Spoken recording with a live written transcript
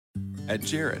At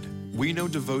Jared, we know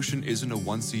devotion isn't a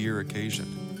once-a-year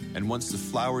occasion, and once the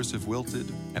flowers have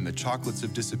wilted and the chocolates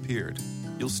have disappeared,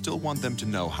 you'll still want them to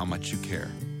know how much you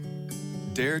care.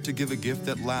 Dare to give a gift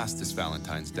that lasts this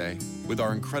Valentine's Day with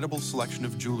our incredible selection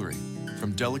of jewelry.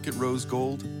 From delicate rose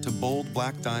gold to bold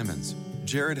black diamonds,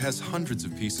 Jared has hundreds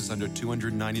of pieces under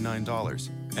 $299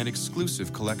 and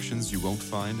exclusive collections you won't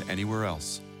find anywhere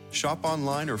else. Shop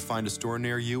online or find a store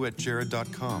near you at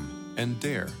jared.com and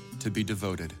dare to be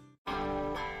devoted.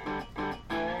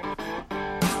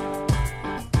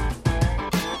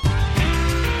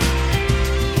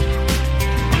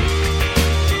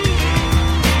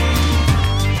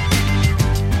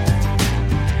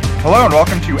 Hello and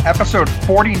welcome to episode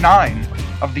 49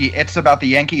 of the It's About the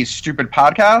Yankees Stupid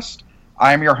Podcast.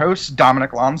 I am your host,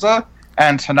 Dominic Lanza,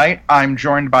 and tonight I'm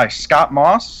joined by Scott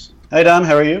Moss. Hi, Dom.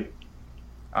 How are you?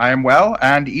 I am well,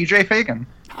 and EJ Fagan.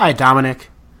 Hi, Dominic.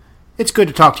 It's good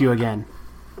to talk to you again.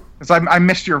 I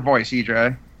missed your voice,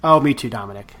 EJ. Oh, me too,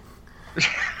 Dominic.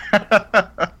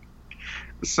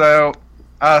 So,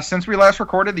 since we last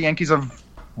recorded, the Yankees have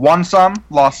won some,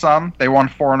 lost some. They won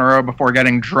 4 in a row before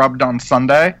getting drubbed on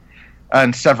Sunday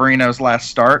in Severino's last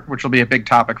start, which will be a big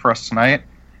topic for us tonight.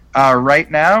 Right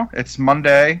now, it's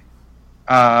Monday,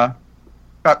 about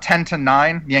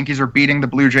 10-9. The Yankees are beating the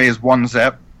Blue Jays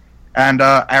 1-0, and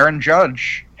Aaron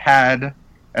Judge had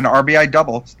an RBI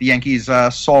double. It's the Yankees'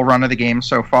 sole run of the game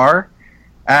so far,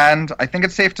 and I think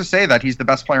it's safe to say that he's the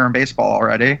best player in baseball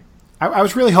already. I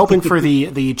was really hoping for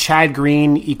the Chad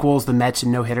Green equals the Mets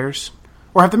in no-hitters.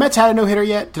 Or have the Mets had a no-hitter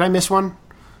yet? Did I miss one?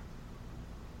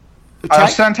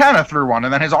 Santana threw one,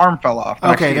 and then his arm fell off.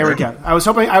 Okay, there we go. I was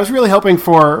really hoping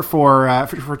for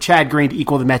Chad Green to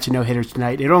equal the Mets in no-hitters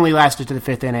tonight. It only lasted to the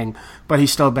 5th inning, but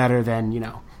he's still better than,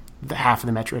 the half of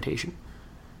the Mets rotation.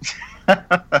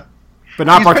 But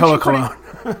not Bartolo Colon.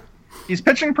 He's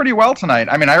pitching pretty well tonight.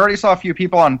 I mean, I already saw a few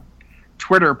people on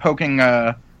Twitter poking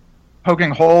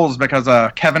holes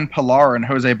because Kevin Pillar and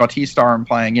Jose Bautista aren't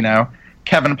playing.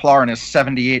 Kevin Pillar and his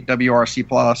 78 WRC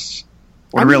plus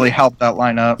would really help that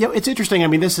lineup. Yeah, it's interesting. I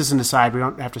mean, this is an aside. We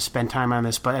don't have to spend time on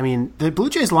this, but I mean, the Blue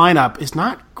Jays lineup is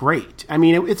not great. I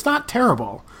mean, it's not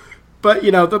terrible, but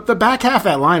the back half of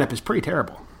that lineup is pretty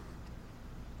terrible.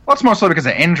 Well, it's mostly because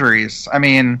of injuries. I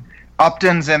mean,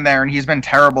 Upton's in there, and he's been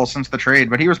terrible since the trade,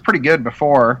 but he was pretty good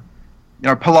before.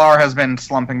 Pillar has been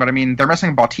slumping, but I mean, they're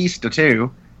missing Bautista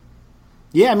too.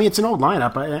 Yeah, I mean, it's an old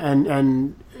lineup,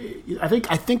 and I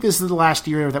think this is the last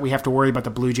year that we have to worry about the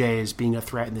Blue Jays being a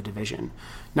threat in the division.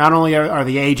 Not only are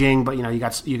they aging, but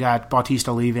you got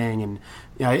Bautista leaving, and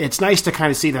it's nice to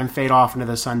kind of see them fade off into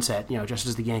the sunset. Just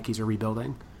as the Yankees are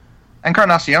rebuilding.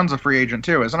 Encarnacion's a free agent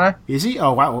too, isn't he? Is he?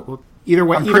 Oh wow. Well, either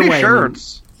way, I'm pretty sure.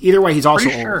 Either way, he's also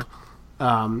pretty old.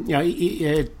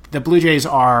 Sure. The Blue Jays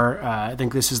are. I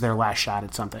think this is their last shot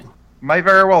at something. Might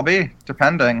very well be,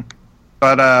 depending,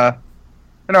 but.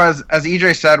 As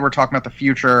EJ said, we're talking about the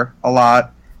future a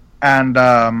lot, and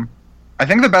I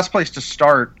think the best place to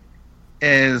start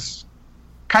is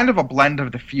kind of a blend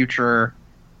of the future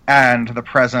and the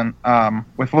present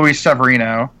with Luis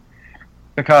Severino,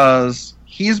 because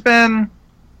he's been,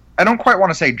 I don't quite want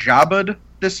to say jobbed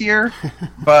this year,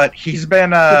 but he's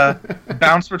been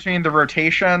bounced between the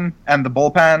rotation and the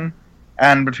bullpen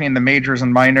and between the majors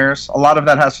and minors. A lot of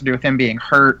that has to do with him being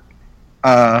hurt.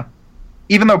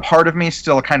 Even though part of me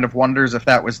still kind of wonders if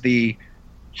that was the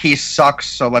he sucks,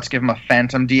 so let's give him a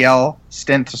phantom DL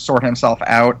stint to sort himself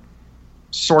out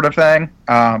sort of thing.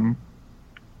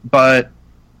 But,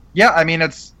 yeah, I mean,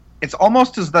 it's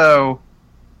almost as though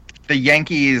the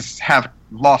Yankees have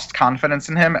lost confidence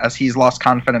in him as he's lost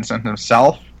confidence in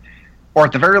himself. Or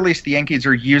at the very least, the Yankees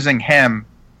are using him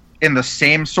in the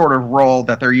same sort of role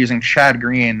that they're using Chad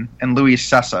Green and Luis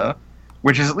Cessa,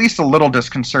 which is at least a little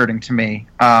disconcerting to me.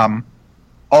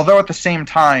 Although at the same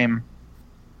time,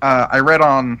 I read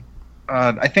on,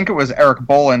 I think it was Eric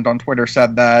Boland on Twitter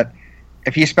said that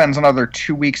if he spends another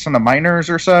 2 weeks in the minors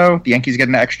or so, the Yankees get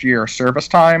an extra year of service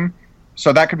time.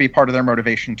 So that could be part of their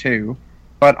motivation too.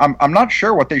 But I'm not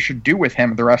sure what they should do with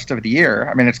him the rest of the year.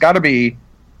 I mean, it's got to be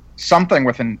something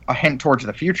with a hint towards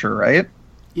the future, right?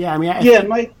 Yeah, I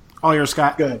mean, all yours,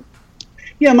 Scott. Go ahead.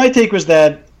 Yeah, my take was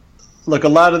that, look, a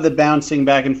lot of the bouncing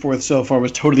back and forth so far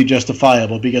was totally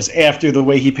justifiable because after the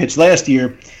way he pitched last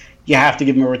year, you have to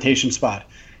give him a rotation spot.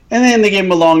 And then they gave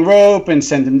him a long rope and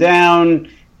sent him down.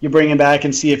 You bring him back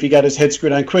and see if he got his head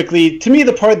screwed on quickly. To me,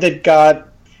 the part that got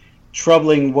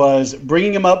troubling was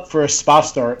bringing him up for a spot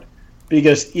start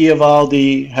because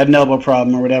Eovaldi had an elbow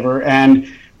problem or whatever.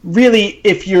 And really,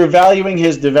 if you're valuing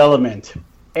his development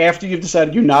after you've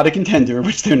decided you're not a contender,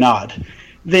 which they're not,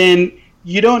 then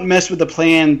you don't mess with the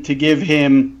plan to give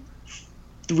him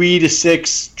 3 to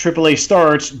 6 AAA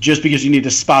starts just because you need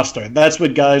a spot start. That's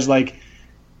what guys like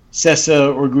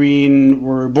Sessa or Green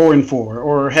were born for.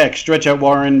 Or, heck, stretch out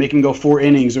Warren, make him go 4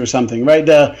 innings or something, right?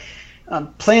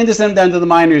 Plan to send him down to the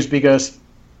minors because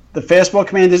the fastball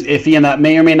command is iffy, and that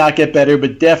may or may not get better,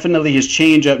 but definitely his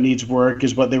changeup needs work,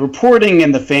 is what they're reporting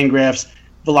in the Fangraphs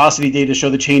velocity data show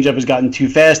the changeup has gotten too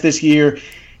fast this year.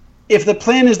 If the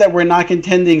plan is that we're not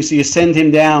contending, so you send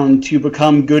him down to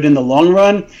become good in the long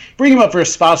run, bring him up for a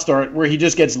spot start where he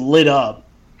just gets lit up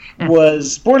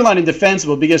was borderline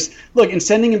indefensible because, look, in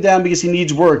sending him down because he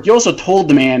needs work, you also told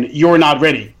the man, you're not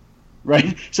ready,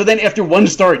 right? So then after one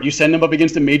start, you send him up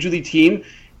against a major league team,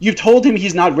 you've told him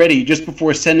he's not ready just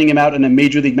before sending him out in a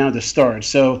major league mound to start.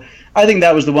 So I think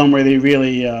that was the one where they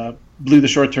really blew the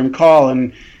short-term call,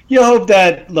 and you hope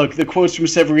that, look, the quotes from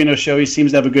Severino show he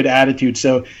seems to have a good attitude,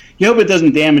 so you hope it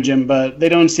doesn't damage him, but they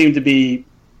don't seem to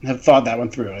have thought that one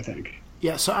through, I think.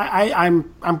 Yeah, so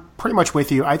I'm pretty much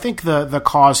with you. I think the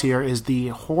cause here is the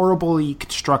horribly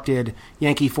constructed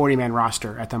Yankee 40-man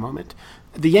roster at the moment.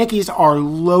 The Yankees are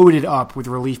loaded up with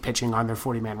relief pitching on their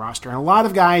 40-man roster, and a lot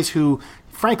of guys who,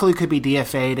 frankly, could be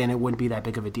DFA'd and it wouldn't be that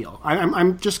big of a deal.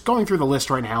 I'm just going through the list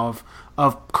right now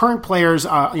of current players,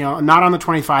 not on the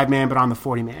 25-man but on the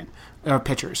 40-man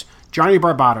pitchers. Johnny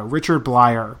Barbato, Richard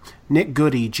Blyer, Nick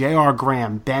Goody, J.R.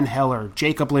 Graham, Ben Heller,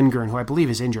 Jacob Lindgren, who I believe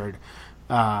is injured,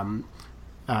 James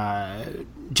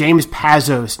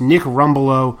Pazos, Nick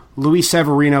Rumbelow, Luis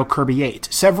Severino, Kirby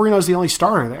Yates. Severino's the only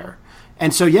starter there.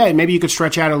 And so, yeah, maybe you could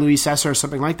stretch out a Luis Sessa or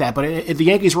something like that. But the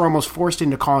Yankees were almost forced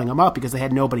into calling him up because they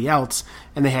had nobody else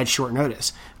and they had short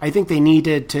notice. I think they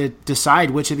needed to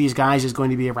decide which of these guys is going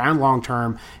to be around long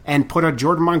term and put a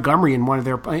Jordan Montgomery in one of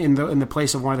their in the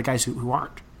place of one of the guys who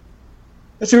aren't.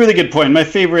 That's a really good point. My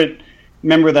favorite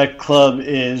member of that club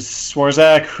is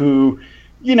Swarzak, who,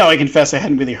 I confess I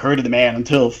hadn't really heard of the man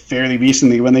until fairly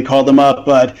recently when they called him up.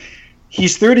 But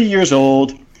he's 30 years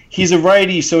old. He's a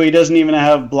righty, so he doesn't even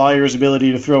have Blyer's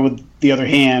ability to throw with the other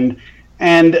hand.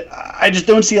 And I just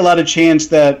don't see a lot of chance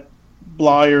that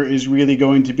Blyer is really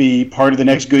going to be part of the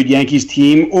next good Yankees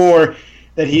team, or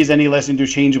that he's any less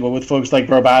interchangeable with folks like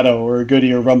Barbato or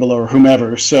Goody or Rumbelow or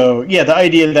whomever. So, yeah, the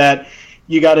idea that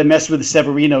you got to mess with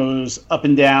Severino's up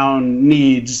and down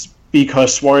needs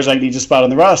because Swarzak needs a spot on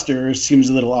the roster seems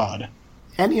a little odd.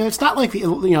 And, it's not like,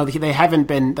 they haven't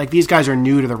been, like, these guys are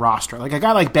new to the roster. Like, a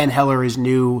guy like Ben Heller is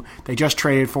new. They just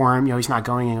traded for him. He's not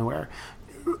going anywhere.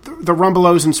 The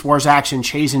Rumbelows and Swarzaks and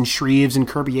Chase and Shreves and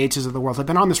Kirby Yateses of the world have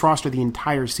been on this roster the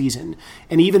entire season.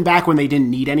 And even back when they didn't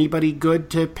need anybody good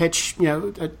to pitch,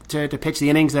 to pitch the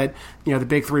innings that, the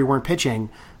big three weren't pitching,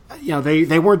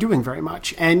 they weren't doing very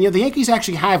much. And, the Yankees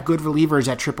actually have good relievers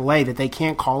at AAA that they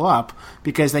can't call up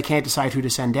because they can't decide who to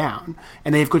send down.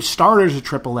 And they have good starters at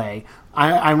AAA.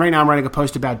 I'm writing a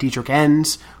post about Dietrich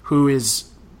Enns, who is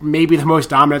maybe the most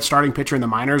dominant starting pitcher in the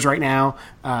minors right now.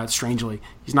 Strangely,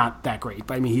 he's not that great,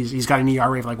 but I mean he's got an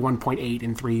ERA of like 1.8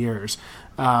 in 3 years.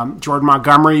 Jordan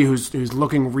Montgomery, who's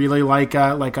looking really like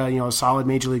a solid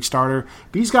major league starter.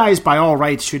 These guys, by all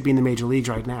rights, should be in the major leagues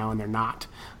right now, and they're not.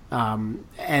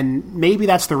 And maybe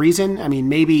that's the reason. I mean,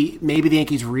 maybe the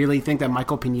Yankees really think that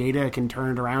Michael Pineda can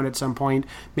turn it around at some point.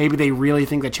 Maybe they really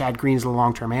think that Chad Green's the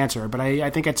long-term answer. But I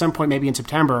think at some point, maybe in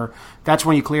September, that's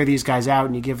when you clear these guys out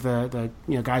and you give the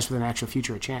guys with an actual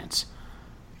future a chance.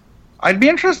 I'd be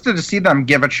interested to see them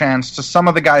give a chance to some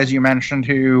of the guys you mentioned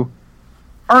who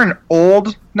aren't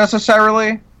old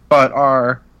necessarily, but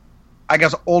are, I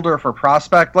guess, older for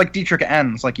prospect, like Dietrich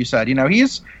Enns, like you said.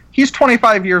 He's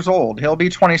 25 years old. He'll be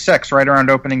 26 right around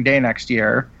opening day next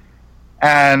year.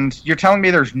 And you're telling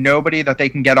me there's nobody that they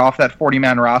can get off that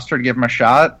 40-man roster to give him a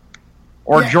shot?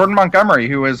 Or Jordan Montgomery,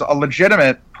 who is a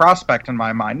legitimate prospect in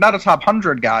my mind. Not a top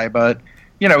 100 guy, but,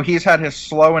 he's had his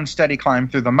slow and steady climb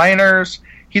through the minors.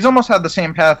 He's almost had the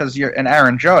same path as an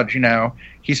Aaron Judge,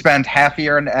 He spent half a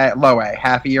year in low A,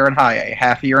 half a year in high A,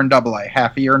 half a year in double A,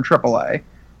 half a year in triple A.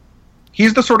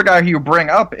 He's the sort of guy who you bring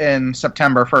up in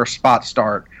September for a spot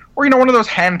start. Or, one of those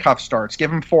handcuff starts.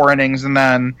 Give him 4 innings, and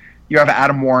then you have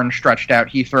Adam Warren stretched out.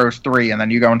 He throws 3, and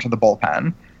then you go into the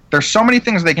bullpen. There's so many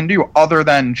things they can do other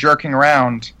than jerking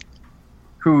around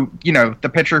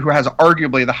the pitcher who has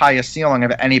arguably the highest ceiling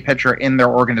of any pitcher in their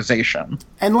organization.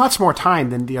 And lots more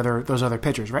time than those other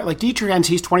pitchers, right? Like Dietrich Enns,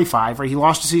 he's 25, right? He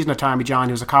lost a season to Tommy John,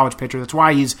 who was a college pitcher. That's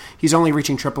why he's only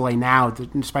reaching AAA now,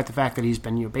 despite the fact that he's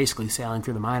been basically sailing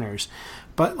through the minors.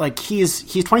 But like he's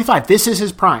 25. This is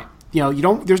his prime.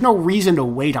 There's no reason to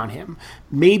wait on him.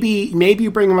 Maybe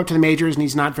you bring him up to the majors and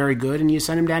he's not very good, and you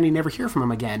send him down and you never hear from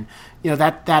him again.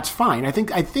 That's fine. I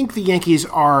think the Yankees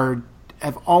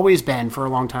have always been, for a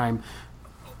long time,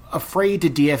 afraid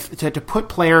to put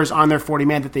players on their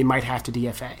 40-man that they might have to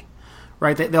DFA.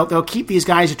 Right, they'll keep these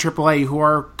guys at AAA who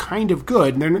are kind of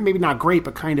good, and they're maybe not great,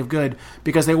 but kind of good,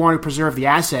 because they want to preserve the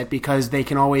asset, because they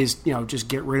can always, just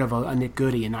get rid of a Nick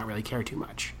Goody and not really care too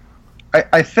much.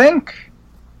 I think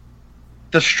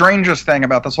the strangest thing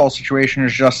about this whole situation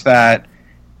is just that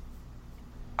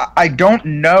I don't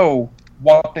know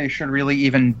what they should really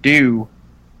even do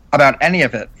about any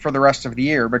of it for the rest of the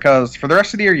year, because for the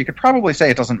rest of the year you could probably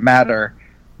say it doesn't matter,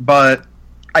 but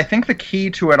I think the key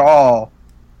to it all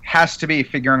has to be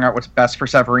figuring out what's best for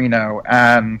Severino,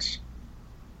 and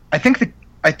I think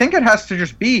it has to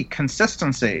just be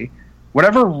consistency.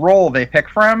 Whatever role they pick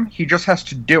for him, he just has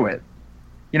to do it.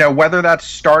 Whether that's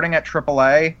starting at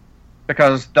AAA,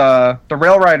 because the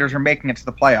Rail Riders are making it to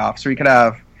the playoffs, so he could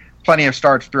have plenty of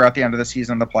starts throughout the end of the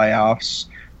season in the playoffs,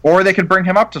 or they could bring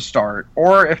him up to start,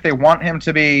 or if they want him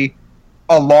to be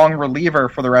a long reliever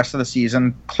for the rest of the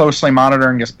season, closely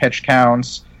monitoring his pitch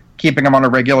counts, keeping him on a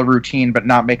regular routine but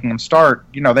not making him start,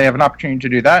 they have an opportunity to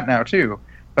do that now too.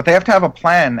 But they have to have a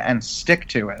plan and stick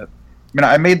to it.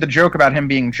 I made the joke about him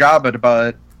being Jabba,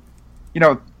 but,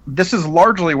 this is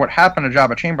largely what happened to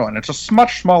Jabba Chamberlain. It's a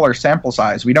much smaller sample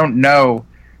size. We don't know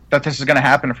that this is going to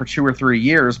happen for 2 or 3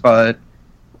 years, but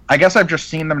I guess I've just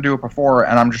seen them do it before,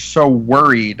 and I'm just so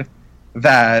worried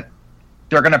that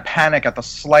they're going to panic at the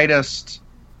slightest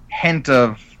hint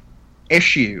of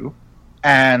issue,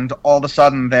 and all of a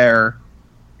sudden their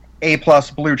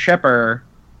A-plus blue chipper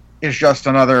is just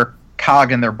another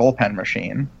cog in their bullpen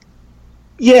machine.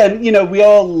 Yeah, we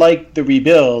all like the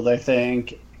rebuild, I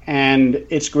think, and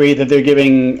it's great that they're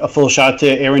giving a full shot to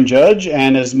Aaron Judge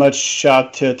and as much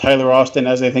shot to Tyler Austin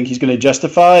as I think he's going to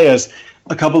justify. As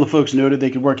a couple of folks noted,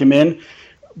 they could work him in.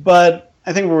 But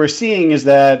I think what we're seeing is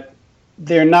that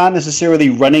they're not necessarily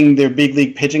running their big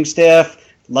league pitching staff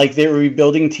like they're a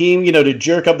rebuilding team, to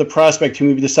jerk up the prospect who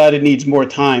we've decided needs more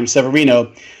time,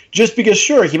 Severino, just because,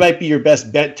 sure, he might be your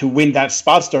best bet to win that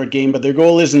spot start game, but their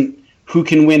goal isn't who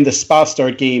can win the spot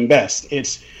start game best.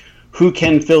 It's who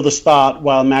can fill the spot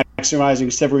while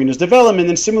maximizing Severino's development.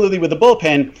 And similarly with the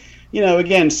bullpen,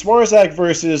 again, Swarzak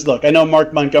versus, look, I know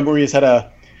Mark Montgomery has had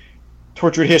a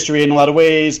tortured history in a lot of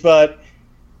ways, but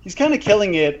he's kind of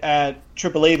killing it at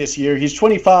AAA this year. He's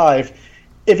 25.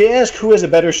 If you ask who has a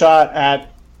better shot at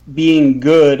being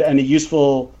good and a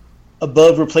useful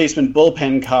above replacement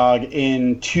bullpen cog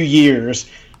in 2 years,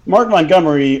 Mark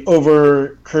Montgomery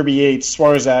over Kirby Yates,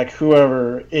 Swarzak,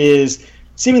 whoever, is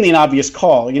seemingly an obvious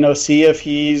call. See if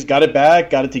he's got it back,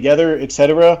 got it together,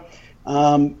 etc.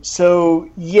 Valuing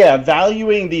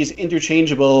these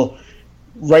interchangeable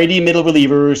righty middle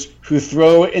relievers who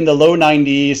throw in the low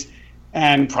 90s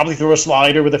and probably throw a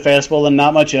slider with a fastball and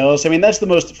not much else. That's the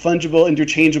most fungible,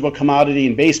 interchangeable commodity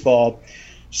in baseball.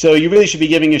 So you really should be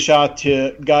giving a shot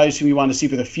to guys who you want to see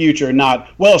for the future, not,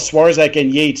 Swarzak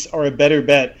and Yates are a better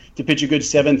bet to pitch a good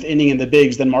 7th inning in the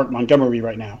bigs than Mark Montgomery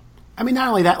right now. Not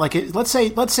only that, let's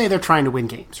say they're trying to win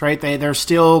games, right? They're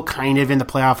still kind of in the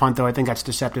playoff hunt, though I think they're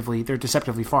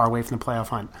deceptively far away from the playoff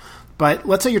hunt. But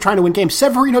let's say you're trying to win games.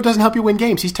 Severino doesn't help you win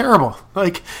games. He's terrible.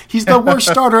 He's the worst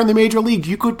starter in the major league.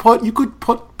 You could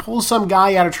pull some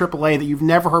guy out of AAA that you've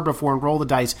never heard before and roll the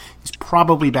dice. He's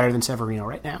probably better than Severino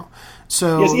right now.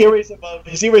 So his ERA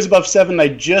is above 7. I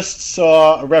just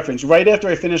saw a reference right after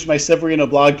I finished my Severino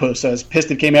blog post. I was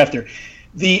pissed it came after.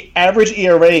 The average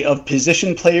ERA of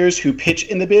position players who pitch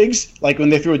in the bigs, like when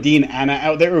they throw Dean Anna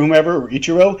out there or whomever, or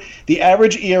Ichiro, the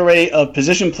average ERA of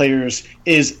position players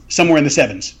is somewhere in the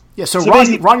 7s. Yeah, so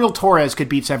Ronald Torres could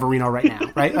beat Severino right now,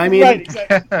 right? Right,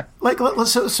 exactly.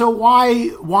 So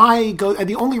why go?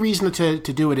 The only reason to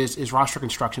do it is roster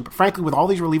construction. But frankly, with all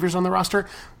these relievers on the roster,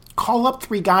 call up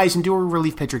 3 guys and do a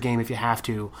relief pitcher game if you have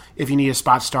to. If you need a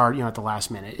spot start, at the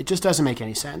last minute, it just doesn't make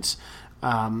any sense.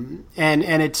 And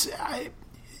it's.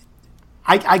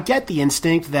 I get the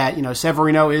instinct that,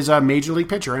 Severino is a major league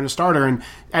pitcher and a starter, and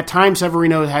at times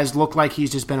Severino has looked like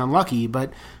he's just been unlucky,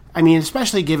 but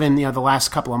especially given, the last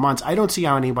couple of months, I don't see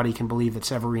how anybody can believe that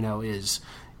Severino is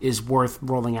worth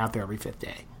rolling out there every 5th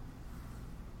day.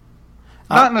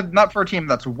 Not for a team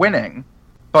that's winning,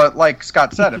 but like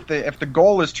Scott said, if the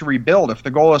goal is to rebuild, if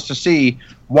the goal is to see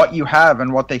what you have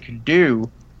and what they can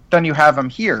do, then you have him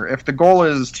here. If the goal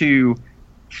is to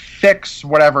fix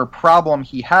whatever problem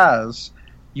he has,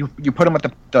 you put him with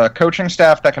the coaching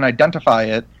staff that can identify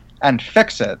it and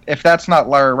fix it. If that's not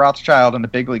Larry Rothschild and the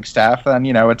big league staff, then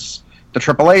it's the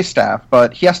AAA staff.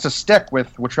 But he has to stick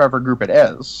with whichever group it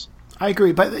is. I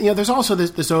agree, but there's also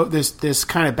this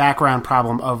kind of background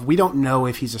problem of we don't know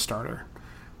if he's a starter,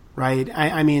 right?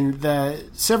 The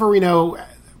Severino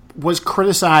was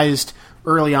criticized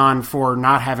early on for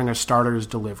not having a starter's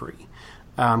delivery.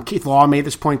 Keith Law made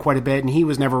this point quite a bit, and he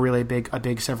was never really a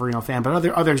big Severino fan, but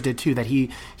others did too. That he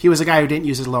was a guy who didn't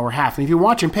use his lower half, and if you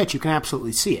watch him pitch, you can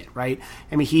absolutely see it, right?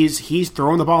 I mean, he's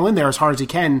throwing the ball in there as hard as he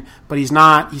can, but he's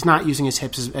not using his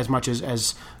hips as much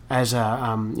as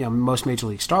most major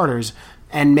league starters.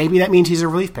 And maybe that means he's a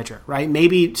relief pitcher, right?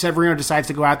 Maybe Severino decides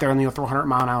to go out there and throw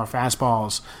 100-mile-an-hour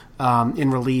fastballs in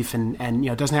relief, and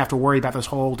doesn't have to worry about this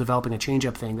whole developing a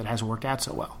changeup thing that hasn't worked out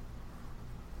so well.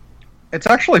 It's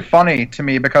actually funny to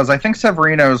me because I think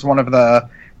Severino is one of the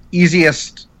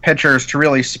easiest pitchers to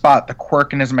really spot the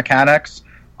quirk in his mechanics,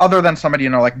 other than somebody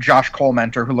like Josh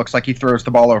Colmenter, who looks like he throws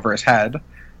the ball over his head.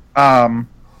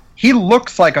 He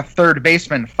looks like a third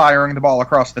baseman firing the ball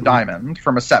across the diamond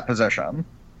from a set position.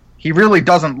 He really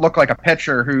doesn't look like a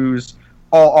pitcher who's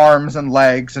all arms and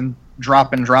legs and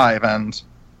drop and drive. And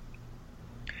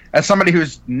as somebody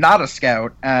who's not a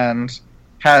scout and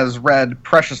has read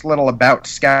precious little about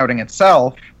scouting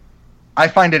itself, I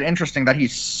find it interesting that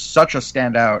he's such a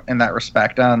standout in that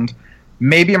respect. And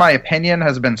maybe my opinion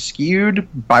has been skewed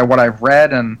by what I've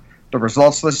read and the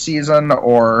results this season,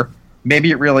 or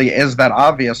maybe it really is that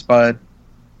obvious, but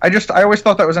I always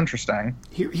thought that was interesting.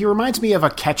 He reminds me of a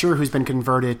catcher who's been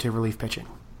converted to relief pitching.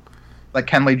 Like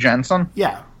Kenley Jensen?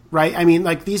 Yeah. Right, I mean,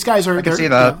 like these guys are. I can see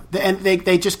that, and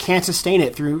they just can't sustain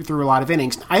it through a lot of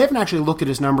innings. I haven't actually looked at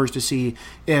his numbers to see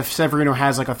if Severino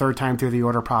has like a third time through the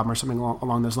order problem or something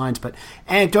along those lines. But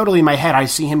anecdotally, in my head, I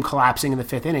see him collapsing in the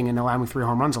fifth inning and allowing 3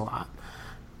 home runs a lot.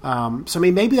 So I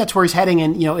mean, maybe that's where he's heading,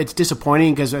 and it's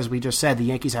disappointing because, as we just said, the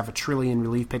Yankees have 1 trillion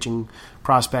relief pitching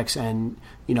prospects, and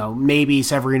maybe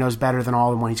Severino's better than all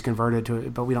of them when he's converted to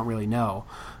it, but we don't really know.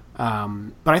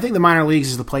 But I think the minor leagues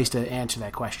is the place to answer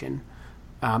that question.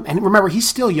 And remember, he's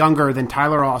still younger than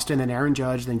Tyler Austin, than Aaron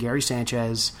Judge, than Gary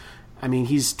Sanchez. I mean,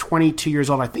 he's 22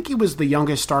 years old. I think he was the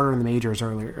youngest starter in the majors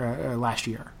last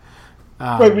year.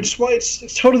 Right, which is why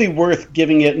it's totally worth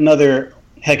giving it another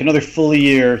full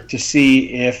year to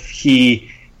see if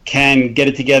he can get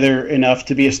it together enough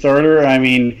to be a starter. I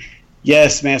mean,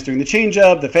 yes, mastering the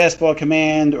changeup, the fastball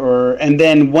command, and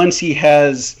then once he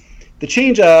has the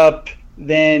changeup,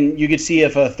 then you could see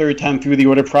if a third time through the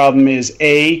order problem is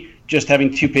A, just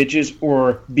having 2 pitches,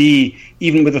 or B,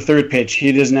 even with a third pitch, he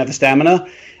doesn't have the stamina.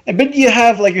 But you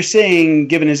have, like you're saying,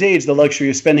 given his age, the luxury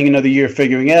of spending another year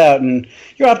figuring it out, and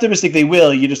you're optimistic they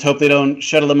will. You just hope they don't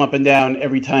shuttle him up and down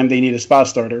every time they need a spot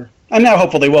starter. I'm now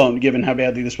hopeful they won't, given how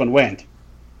badly this one went.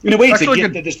 In a way, it's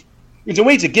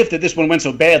a gift that this one went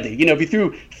so badly. If you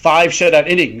threw 5 shutout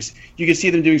innings, you could see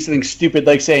them doing something stupid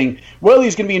like saying, well,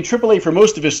 he's going to be in AAA for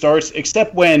most of his starts,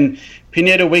 except when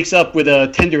Pineda wakes up with a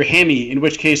tender hammy, in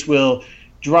which case we'll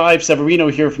drive Severino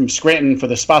here from Scranton for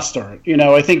the spot start.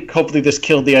 I think hopefully this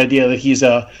killed the idea that he's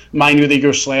a minor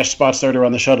leaguer / spot starter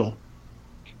on the shuttle.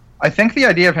 I think the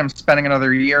idea of him spending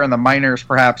another year in the minors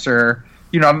perhaps, or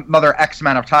another X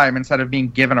amount of time instead of being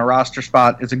given a roster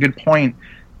spot is a good point,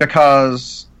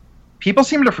 because people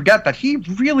seem to forget that he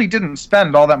really didn't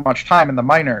spend all that much time in the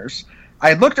minors.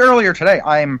 I looked earlier today.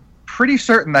 I'm pretty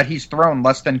certain that he's thrown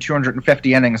less than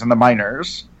 250 innings in the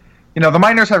minors. The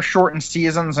minors have shortened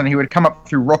seasons, and he would come up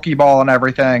through rookie ball and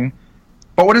everything.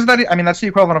 But what is that? I mean, that's the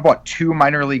equivalent of, 2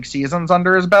 minor league seasons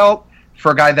under his belt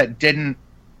for a guy that didn't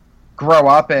grow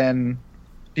up in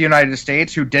the United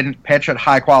States, who didn't pitch at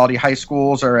high-quality high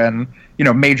schools or in,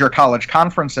 major college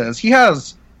conferences. He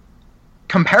has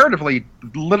comparatively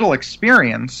little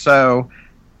experience, so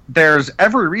there's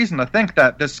every reason to think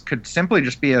that this could simply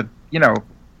just be an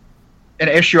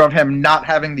issue of him not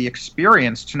having the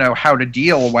experience to know how to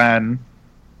deal when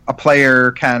a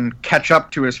player can catch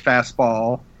up to his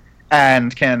fastball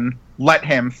and can let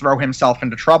him throw himself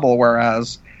into trouble,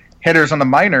 whereas hitters in the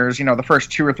minors, the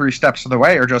first 2 or 3 steps of the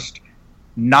way are just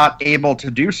not able to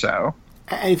do so.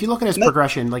 And if you look at his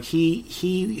progression, like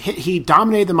he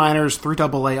dominated the minors through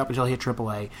AA up until he hit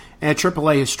AAA. And at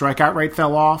AAA, his strikeout rate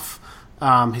fell off.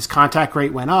 His contact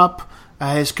rate went up.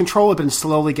 His control had been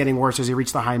slowly getting worse as he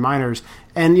reached the high minors.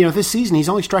 And, this season, he's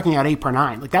only striking out 8 per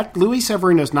 9. Like that, Luis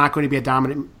Severino is not going to be a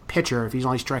dominant pitcher if he's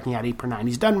only striking out 8 per 9.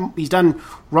 He's done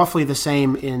roughly the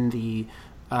same in the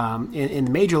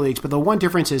major leagues, but the one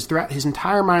difference is throughout his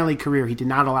entire minor league career, he did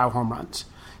not allow home runs.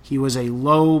 He was one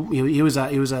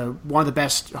of the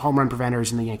best home run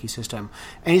preventers in the Yankee system,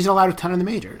 and he's allowed a ton in the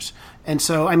majors. And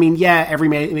so, I mean, yeah, every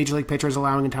major league pitcher is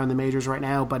allowing a ton in the majors right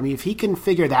now, but I mean, if he can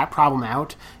figure that problem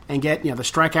out and get the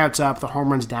strikeouts up, the home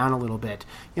runs down a little bit,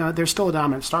 there's still a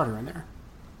dominant starter in there.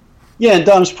 Yeah, and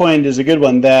Dom's point is a good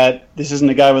one, that this isn't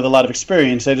a guy with a lot of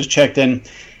experience. I just checked in.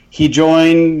 He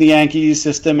joined the Yankees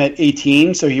system at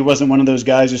 18, so he wasn't one of those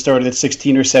guys who started at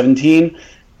 16 or 17,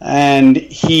 and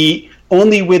he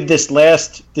only with this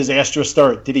last disastrous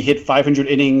start did he hit 500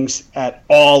 innings at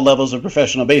all levels of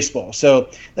professional baseball. So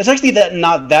that's actually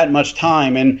not that much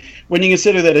time. And when you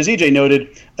consider that, as EJ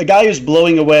noted, a guy who's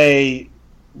blowing away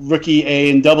rookie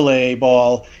A and double A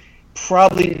ball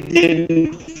probably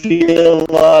didn't feel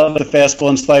the fastball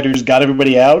and sliders got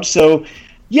everybody out. So,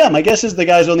 yeah, my guess is the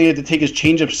guy's only had to take his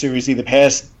changeup seriously the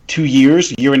past 2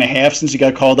 years, year and a half since he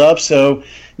got called up. So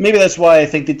maybe that's why I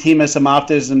think the team has some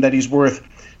optimism that he's worth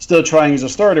still trying as a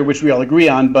starter, which we all agree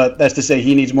on, but that's to say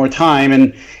he needs more time.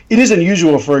 And it is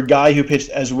unusual for a guy who pitched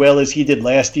as well as he did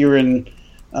last year in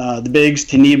the bigs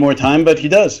to need more time, but he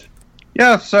does.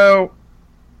 Yeah, so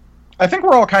I think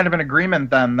we're all kind of in agreement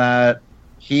then that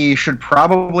he should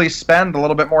probably spend a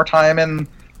little bit more time in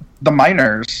the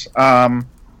minors.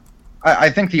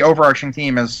 I think the overarching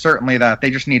theme is certainly that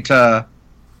they just need to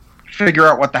figure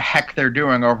out what the heck they're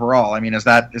doing overall. I mean, is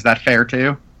that fair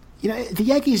too? You know, the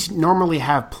Yankees normally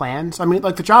have plans. I mean,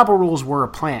 like the Jabba rules were a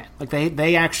plan. Like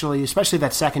they actually, especially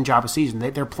that second Jabba season,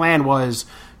 their plan was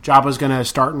Jabba's going to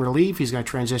start in relief. He's going to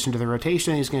transition to the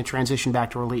rotation. He's going to transition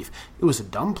back to relief. It was a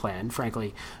dumb plan,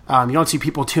 frankly. You don't see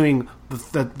people doing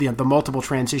the multiple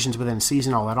transitions within a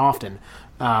season all that often,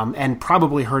 and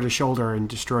probably hurt his shoulder and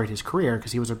destroyed his career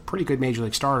because he was a pretty good major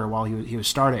league starter while he was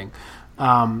starting.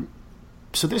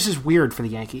 So this is weird for the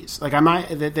Yankees. Like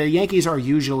the Yankees are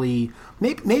usually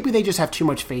maybe they just have too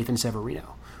much faith in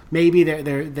Severino. Maybe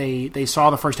they saw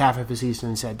the first half of his season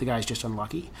and said the guy's just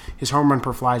unlucky. His home run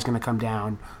per fly is going to come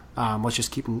down. Let's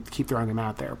just keep throwing him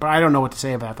out there. But I don't know what to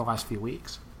say about the last few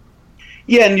weeks.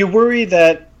 Yeah, and you worry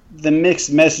that the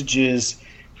mixed messages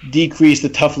decrease the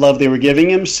tough love they were giving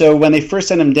him. So when they first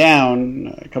sent him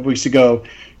down a couple weeks ago,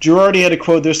 Girardi had a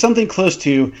quote. There's something close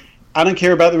to, "I don't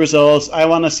care about the results. I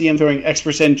want to see him throwing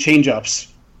X% changeups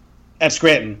at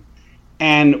Scranton."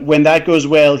 And when that goes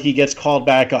well, he gets called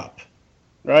back up.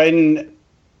 Right? And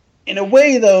in a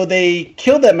way, though, they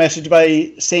killed that message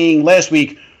by saying last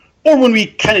week, or when we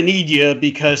kind of need you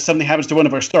because something happens to one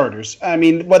of our starters. I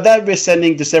mean, what that was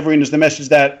sending to Severino is the message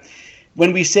that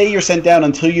when we say you're sent down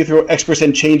until you throw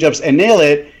X% changeups and nail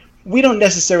it, we don't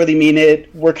necessarily mean it.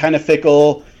 We're kind of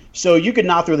fickle. So you could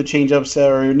not throw the changeups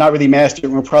or not really master it,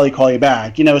 and we'll probably call you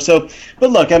back. So, but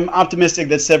look, I'm optimistic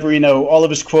that Severino, all of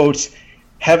his quotes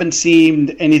haven't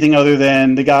seemed anything other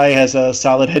than the guy has a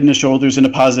solid head and his shoulders and a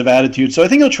positive attitude. So I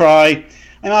think he'll try.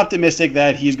 I'm optimistic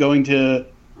that he's going to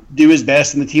do his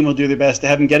best and the team will do their best to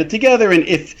have him get it together. And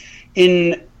if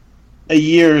in a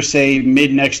year, say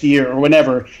mid next year or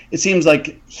whenever, it seems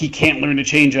like he can't learn to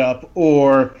change up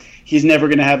or he's never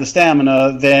going to have the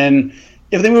stamina, then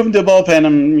if they move him to a bullpen,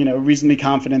 I'm reasonably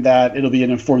confident that it'll be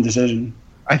an informed decision.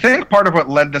 I think part of what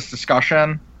led this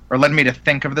discussion, or led me to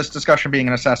think of this discussion being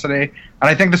a necessity, and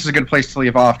I think this is a good place to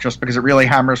leave off just because it really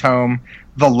hammers home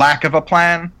the lack of a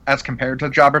plan as compared to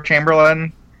Jobber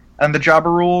Chamberlain and the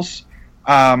Jobber rules.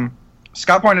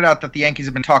 Scott pointed out that the Yankees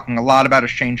have been talking a lot about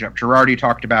his changeup. Girardi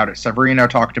talked about it. Severino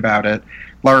talked about it.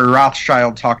 Larry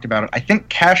Rothschild talked about it. I think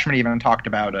Cashman even talked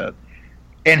about it.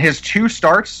 In his 2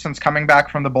 starts since coming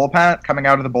out of the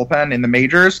bullpen in the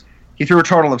majors, he threw a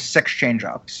total of 6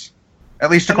 changeups,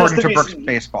 at least according to Brooks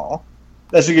Baseball.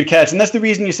 That's a good catch, and that's the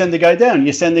reason you send the guy down.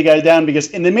 You send the guy down because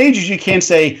in the majors you can't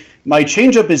say, my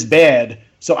changeup is bad,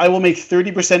 so I will make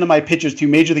 30% of my pitches to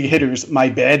major league hitters my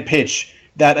bad pitch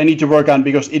that I need to work on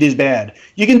because it is bad.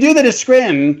 You can do that at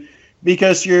Scranton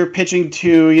because you're pitching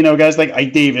to guys like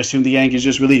Ike Davis, whom the Yankees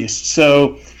just released.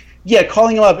 So, yeah,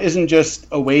 calling him up isn't just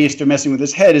a waste or messing with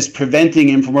his head. It's preventing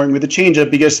him from working with the changeup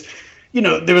because,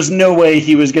 there was no way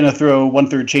he was going to throw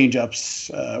 1/3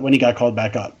 changeups when he got called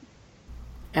back up.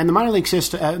 And the minor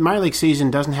league season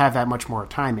doesn't have that much more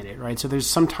time in it, right? So there's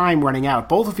some time running out.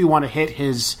 Both if you want to hit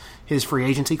his free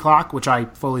agency clock, which I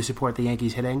fully support the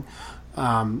Yankees hitting,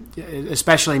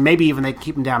 especially maybe even they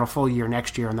keep him down a full year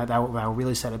next year, and that will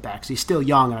really set it back. Because he's still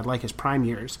young, and I'd like his prime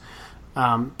years.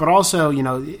 But also,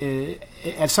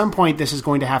 at some point, this is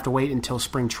going to have to wait until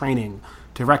spring training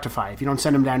to rectify. If you don't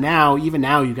send him down now, even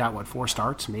now you got 4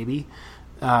 starts maybe.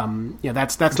 That's not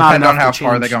enough. Depending on how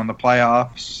far they go in the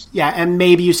playoffs. Yeah, and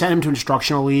maybe you send him to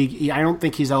instructional league. I don't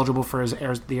think he's eligible for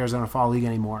the Arizona Fall League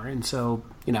anymore. And so,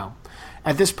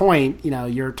 at this point,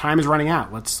 your time is running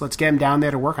out. Let's get him down there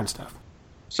to work on stuff.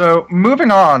 So moving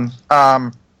on,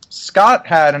 Scott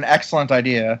had an excellent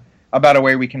idea about a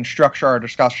way we can structure our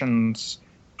discussions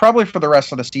probably for the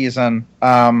rest of the season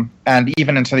and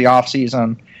even into the off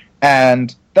season.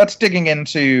 And that's digging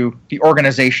into the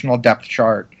organizational depth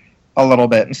chart a little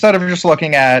bit. Instead of just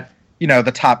looking at,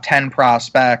 the top 10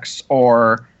 prospects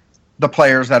or the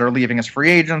players that are leaving as free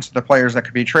agents, the players that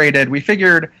could be traded, we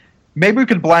figured maybe we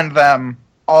could blend them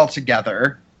all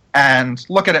together and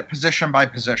look at it position by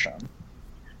position.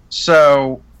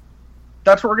 So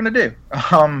that's what we're going to do.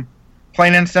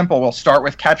 Plain and simple. We'll start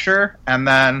with catcher, and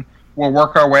then we'll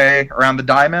work our way around the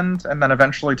diamond, and then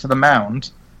eventually to the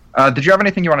mound. Did you have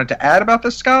anything you wanted to add about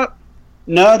this, Scott?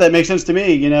 No, that makes sense to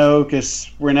me,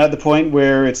 because we're now at the point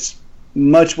where it's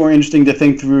much more interesting to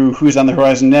think through who's on the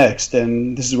horizon next,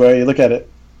 and this is where you look at it.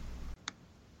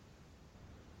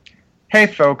 Hey,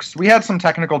 folks, we had some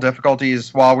technical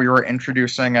difficulties while we were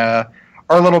introducing our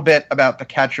little bit about the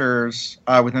catchers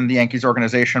within the Yankees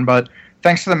organization, but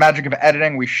thanks to the magic of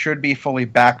editing, we should be fully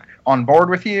back on board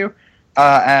with you.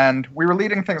 And we were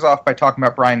leading things off by talking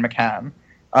about Brian McCann.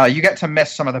 You get to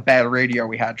miss some of the bad radio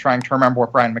we had trying to remember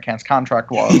what Brian McCann's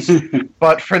contract was.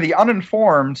 But for the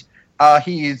uninformed,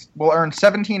 he will earn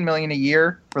 $17 million a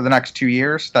year for the next 2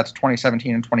 years. That's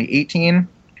 2017 and 2018.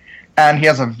 And he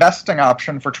has a vesting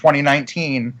option for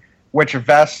 2019, which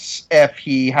vests if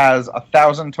he has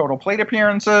 1,000 total plate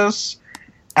appearances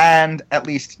and at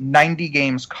least 90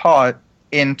 games caught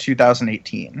in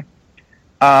 2018.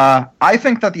 I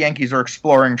think that the Yankees are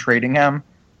exploring trading him.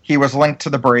 He was linked to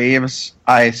the Braves.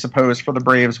 I suppose for the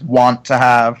Braves want to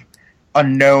have a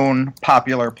known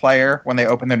popular player when they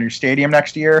open their new stadium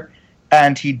next year.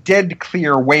 And he did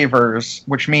clear waivers,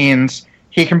 which means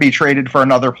he can be traded for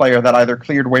another player that either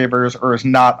cleared waivers or is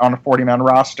not on a 40-man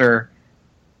roster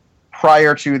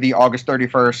prior to the August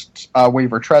 31st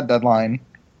waiver trade deadline.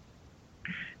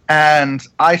 And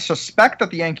I suspect that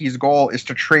the Yankees' goal is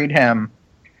to trade him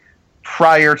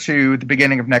prior to the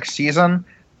beginning of next season.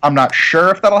 I'm not sure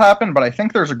if that'll happen, but I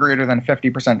think there's a greater than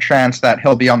 50% chance that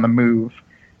he'll be on the move.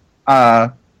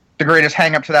 The greatest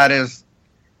hang-up to that is,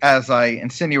 as I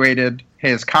insinuated,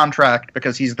 his contract,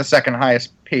 because he's the second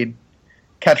highest paid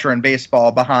catcher in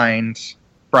baseball behind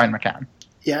Brian McCann.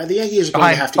 Yeah, the Yankees are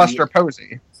going to have to Buster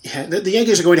Posey. Yeah, the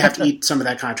Yankees are going to have to eat some of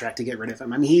that contract to get rid of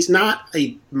him. I mean, he's not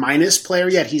a minus player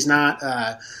yet. He's not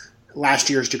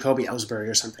last year's Jacoby Ellsbury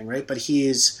or something, right? But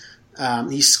he's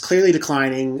clearly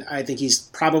declining. I think he's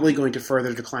probably going to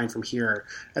further decline from here.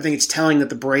 I think it's telling that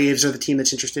the Braves are the team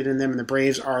that's interested in them, and the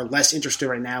Braves are less interested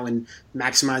right now in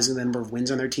maximizing the number of wins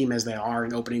on their team as they are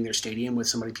in opening their stadium with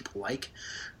somebody people like.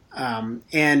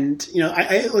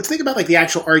 Let's think about like the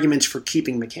actual arguments for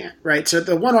keeping McCann, right? So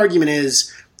the one argument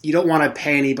is you don't want to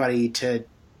pay anybody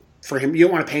for him. You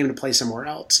don't want to pay him to play somewhere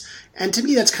else. And to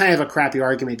me, that's kind of a crappy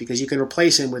argument because you can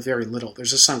replace him with very little.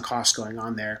 There's a sunk cost going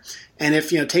on there. And if,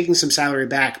 taking some salary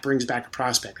back brings back a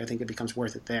prospect, I think it becomes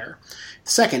worth it there.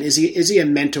 Second, is he a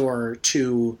mentor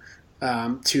to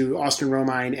Austin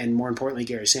Romine and, more importantly,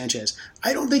 Gary Sanchez?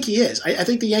 I don't think he is. I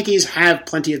think the Yankees have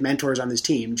plenty of mentors on this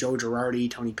team. Joe Girardi,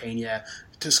 Tony Pena.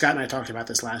 Scott and I talked about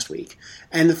this last week.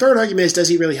 And the third argument is, does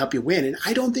he really help you win? And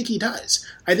I don't think he does.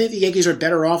 I think the Yankees are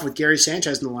better off with Gary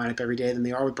Sanchez in the lineup every day than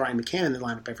they are with Brian McCann in the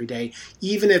lineup every day.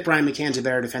 Even if Brian McCann's a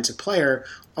better defensive player,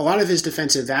 a lot of his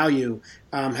defensive value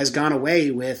has gone away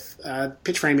with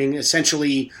pitch framing,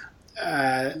 essentially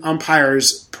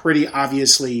umpires pretty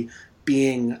obviously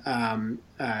being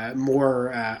more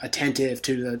attentive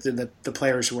to the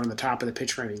players who are on the top of the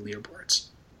pitch framing leaderboards.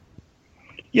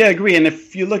 Yeah, I agree. And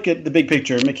if you look at the big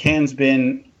picture, McCann's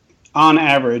been, on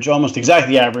average, almost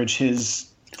exactly average, his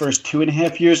first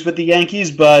 2.5 years with the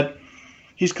Yankees, but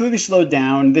he's clearly slowed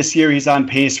down. This year he's on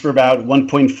pace for about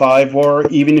 1.5 WAR.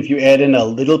 Even if you add in a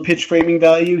little pitch framing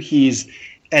value, he's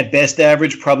at best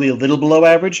average, probably a little below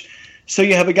average. So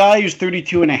you have a guy who's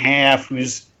 32.5,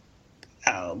 who's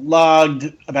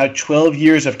logged about 12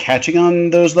 years of catching on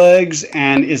those legs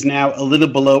and is now a little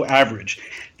below average.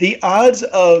 The odds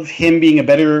of him being a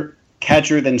better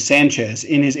catcher than Sanchez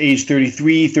in his age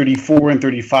 33, 34, and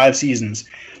 35 seasons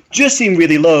just seem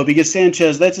really low because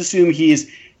Sanchez, let's assume he's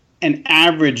an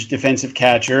average defensive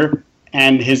catcher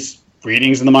and his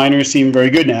ratings in the minors seem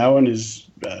very good now and his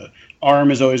arm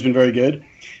has always been very good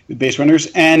with base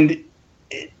runners. And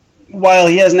while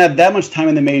he hasn't had that much time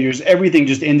in the majors, everything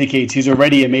just indicates he's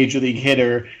already a major league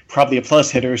hitter, probably a plus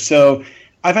hitter. So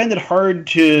I find it hard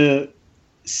to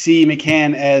see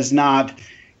McCann as not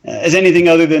as anything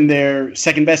other than their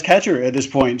second best catcher at this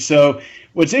point. So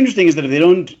what's interesting is that if they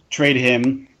don't trade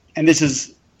him, and this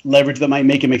is leverage that might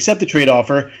make him accept the trade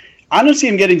offer, I don't see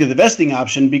him getting to the vesting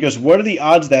option because what are the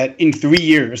odds that in 3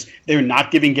 years they're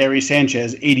not giving Gary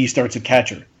Sanchez 80 starts at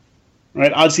catcher?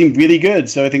 Right? Odds seem really good,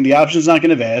 so I think the option's not going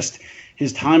to vest.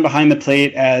 His time behind the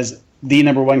plate as the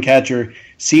number one catcher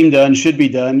seemed done, should be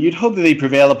done. You'd hope that they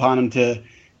prevail upon him to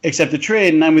accept the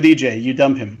trade, and I'm with EJ. You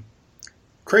dump him.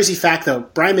 Crazy fact, though,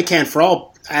 Brian McCann, for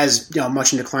all as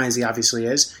much in decline as he obviously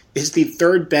is the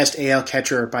third best AL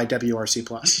catcher by WRC+.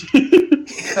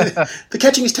 The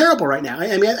catching is terrible right now.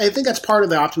 I mean, I think that's part of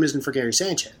the optimism for Gary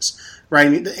Sanchez, right? I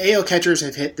mean, the AL catchers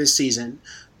have hit this season,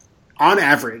 on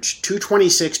average,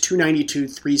 226, 292,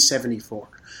 374.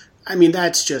 I mean,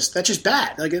 that's just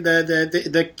bad. Like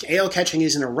the AL catching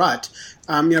is in a rut.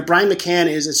 Brian McCann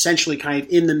is essentially kind of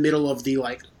in the middle of the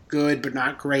good but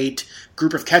not great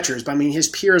group of catchers. But I mean, his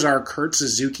peers are Kurt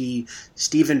Suzuki,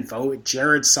 Stephen Vogt,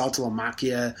 Jared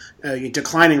Saltalamacchia,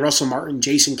 declining Russell Martin,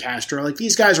 Jason Castro.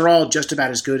 These guys are all just about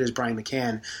as good as Brian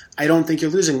McCann. I don't think you're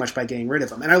losing much by getting rid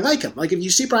of him. And I like him. If you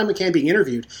see Brian McCann being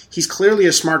interviewed, he's clearly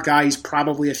a smart guy. He's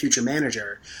probably a future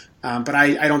manager. But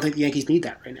I don't think the Yankees need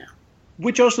that right now.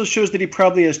 Which also shows that he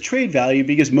probably has trade value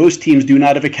because most teams do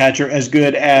not have a catcher as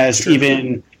good as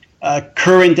even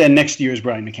current and next year's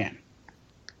Brian McCann.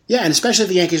 Yeah, and especially if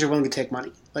the Yankees are willing to take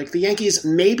money.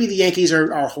 Maybe the Yankees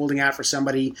are holding out for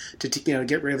somebody to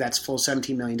get rid of that full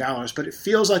 $17 million, but it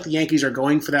feels like the Yankees are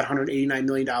going for that $189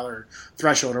 million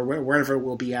threshold or wherever it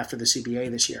will be after the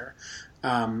CBA this year.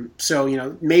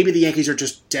 So maybe the Yankees are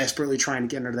just desperately trying to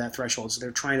get under that threshold, so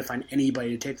they're trying to find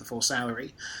anybody to take the full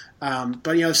salary.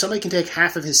 But if somebody can take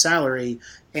half of his salary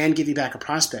and give you back a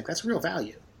prospect, that's real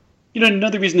value.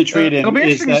 Another reason to trade him it'll be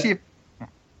is interesting to see.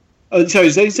 Oh,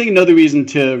 sorry. I was saying another reason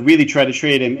to really try to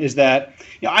trade him is that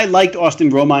I liked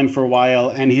Austin Romine for a while,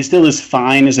 and he still is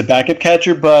fine as a backup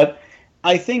catcher. But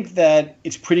I think that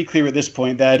it's pretty clear at this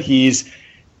point that he's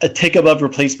a tick above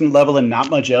replacement level and not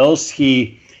much else.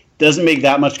 He doesn't make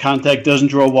that much contact, doesn't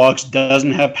draw walks,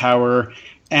 doesn't have power,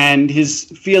 and his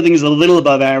fielding is a little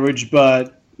above average.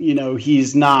 But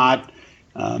he's not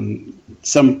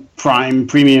some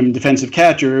premium defensive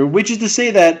catcher, which is to say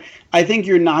that I think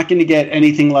you're not going to get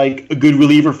anything like a good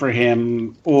reliever for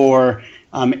him or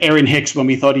Aaron Hicks when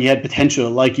we thought he had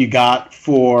potential like you got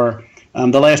for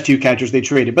the last two catchers they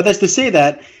traded. But that's to say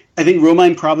that I think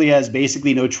Romine probably has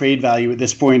basically no trade value at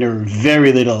this point or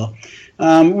very little,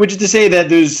 which is to say that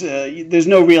there's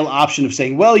no real option of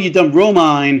saying, well, you dump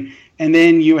Romine and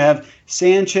then you have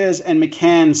Sanchez and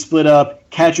McCann split up,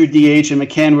 catcher DH, and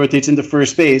McCann rotates into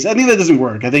first base. I think that doesn't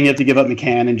work. I think you have to give up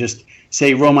McCann and just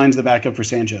say Romine's the backup for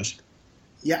Sanchez.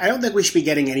 Yeah, I don't think we should be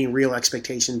getting any real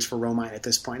expectations for Romine at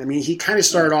this point. I mean, he kind of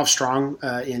started off strong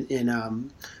in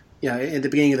the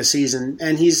beginning of the season,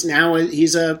 and he's now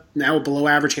a below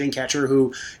average hitting catcher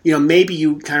who maybe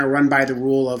you kind of run by the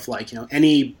rule of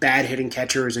any bad hitting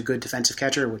catcher is a good defensive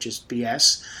catcher, which is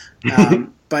BS.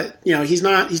 But he's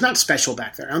not special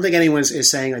back there. I don't think anyone is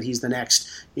saying that he's the next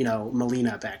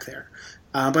Molina back there.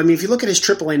 But I mean, if you look at his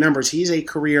AAA numbers, he's a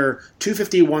career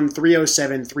 251,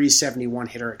 307, 371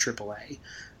 hitter at AAA.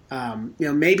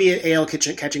 Maybe AL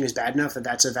catching is bad enough that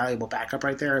that's a valuable backup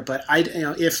right there. But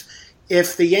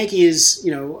if the Yankees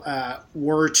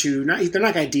were to they're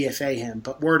not going to DFA him,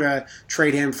 but were to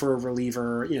trade him for a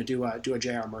reliever, do a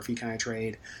J.R. Murphy kind of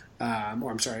trade.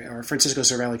 Or Francisco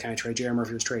Cervelli kind of trade. J.R.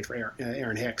 Murphy was traded for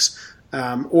Aaron Hicks.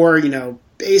 Or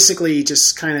basically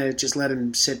just let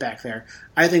him sit back there.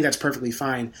 I think that's perfectly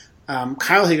fine.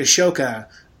 Kyle Higashioka,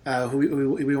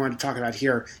 who we want to talk about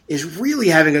here, is really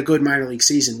having a good minor league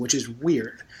season, which is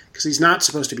weird because he's not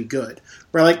supposed to be good.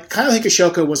 Where Kyle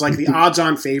Higashioka was the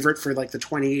odds-on favorite for the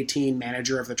 2018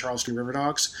 manager of the Charleston River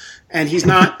Dogs, and he's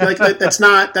not that's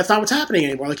not what's happening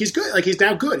anymore. He's good. He's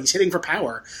now good. He's hitting for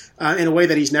power in a way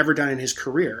that he's never done in his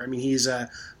career. I mean, he's at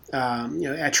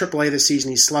AAA this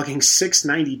season, he's slugging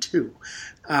 .692.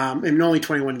 In only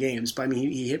 21 games, but I mean,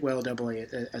 he hit well at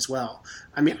AA as well.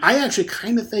 I mean, I actually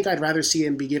kind of think I'd rather see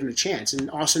him be given a chance.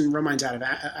 And Austin Romine's out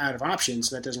of options,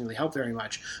 so that doesn't really help very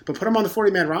much. But put him on the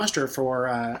 40-man roster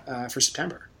for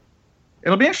September.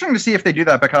 It'll be interesting to see if they do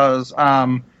that because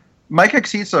Mike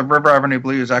Exitz of River Avenue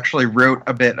Blues actually wrote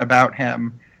a bit about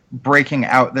him breaking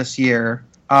out this year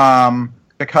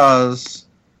because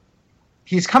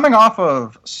he's coming off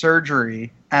of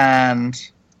surgery and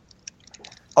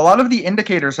a lot of the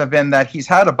indicators have been that he's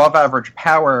had above average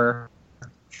power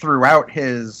throughout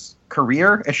his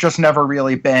career. It's just never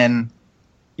really been,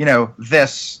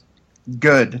 this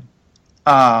good.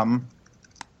 And,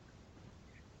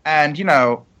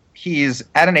 he's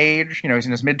at an age, he's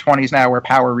in his mid-20s now where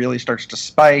power really starts to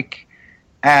spike.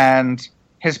 And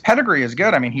his pedigree is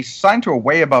good. I mean, he's signed to a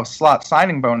way above slot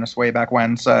signing bonus way back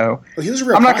when, so well, he was a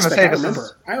real I'm not going to say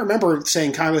I remember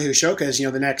saying Kyle Higashioka is,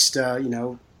 the next,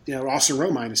 Austin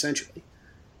Romine, essentially.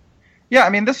 Yeah, I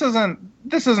mean, this isn't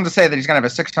to say that he's going to have a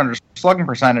 600 slugging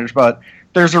percentage, but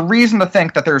there's a reason to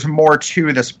think that there's more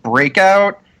to this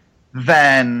breakout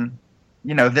than,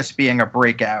 this being a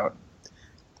breakout.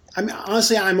 I mean,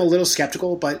 honestly, I'm a little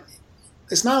skeptical, but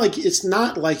it's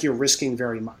not like you're risking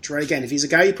very much, right? Again, if he's a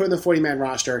guy you put in the 40-man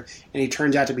roster and he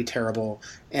turns out to be terrible,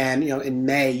 and in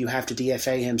May you have to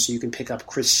DFA him so you can pick up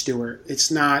Chris Stewart,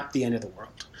 it's not the end of the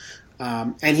world.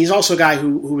 And he's also a guy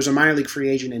who was a minor league free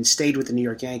agent and stayed with the New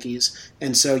York Yankees,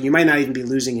 and so you might not even be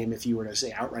losing him if you were to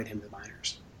say outright him to the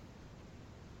minors.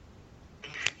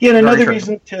 Yeah, and another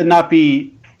reason to not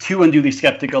be too unduly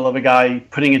skeptical of a guy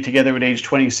putting it together at age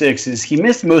 26 is he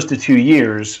missed most of 2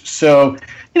 years. So,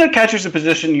 catcher's a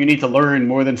position you need to learn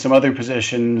more than some other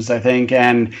positions, I think.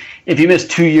 And if you miss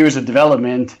 2 years of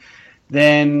development,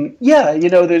 then,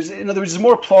 there's, in other words, it's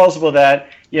more plausible that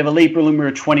you have a late bloomer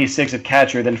at 26 at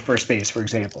catcher than first base, for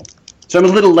example. So I'm a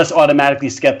little less automatically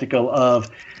skeptical of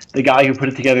the guy who put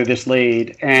it together this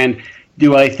late. And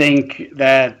do I think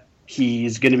that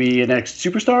he's going to be a next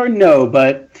superstar? No,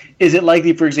 but is it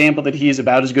likely, for example, that he's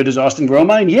about as good as Austin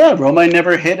Romine? Yeah, Romine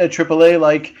never hit a AAA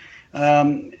like,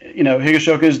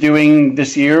 Higashioka is doing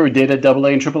this year or did at AA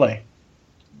and AAA.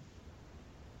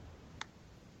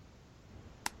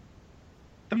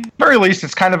 At the very least,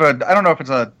 it's kind of I don't know if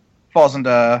it falls into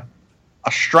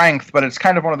a strength, but it's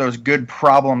kind of one of those good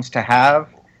problems to have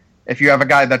if you have a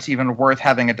guy that's even worth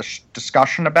having a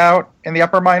discussion about in the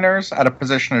upper minors at a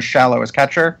position as shallow as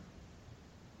catcher.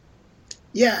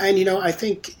 Yeah, and I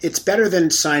think it's better than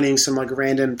signing some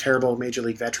random terrible major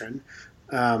league veteran.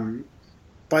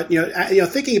 But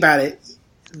thinking about it,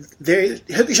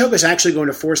 Higashioka is actually going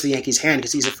to force the Yankees' hand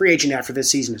because he's a free agent after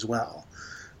this season as well.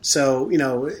 So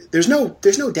there's no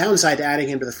downside to adding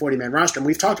him to the 40-man roster. And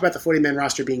we've talked about the 40-man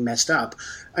roster being messed up.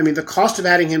 I mean, the cost of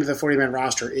adding him to the 40-man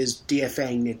roster is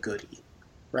DFAing Nick Goody,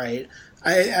 right?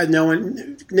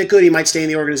 Nick Goody might stay in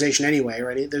the organization anyway,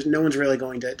 right? There's no one's really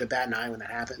going to bat an eye when that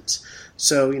happens.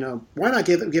 So why not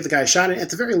give the guy a shot? And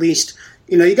at the very least,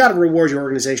 you got to reward your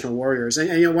organizational warriors.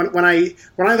 And when I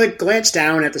glanced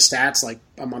down at the stats like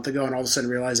a month ago, and all of a sudden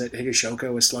realized that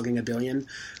Higashioka was slugging $1 billion,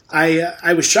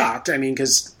 I was shocked. I mean,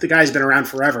 because the guy's been around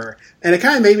forever, and it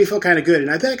kind of made me feel kind of good. And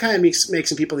I bet it kind of makes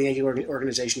some people in the Yankee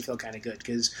organization feel kind of good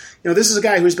because this is a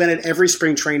guy who's been at every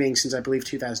spring training since I believe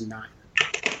 2009.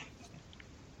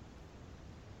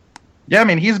 Yeah, I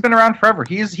mean, he's been around forever.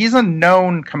 He's a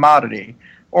known commodity.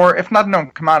 Or if not a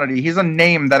known commodity, he's a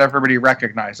name that everybody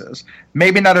recognizes.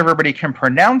 Maybe not everybody can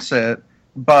pronounce it,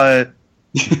 but,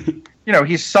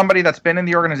 he's somebody that's been in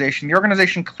the organization. The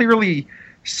organization clearly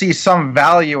sees some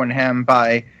value in him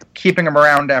by keeping him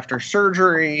around after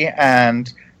surgery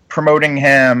and promoting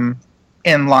him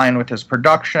in line with his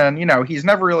production. He's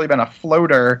never really been a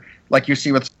floater like you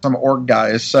see with some org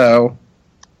guys. So,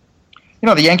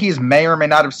 the Yankees may or may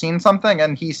not have seen something,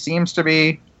 and he seems to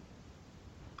be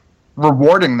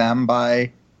rewarding them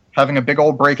by having a big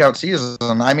old breakout season.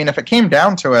 I mean, if it came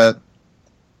down to it,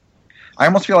 I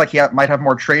almost feel like he might have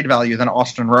more trade value than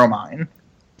Austin Romine.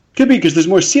 Could be because there's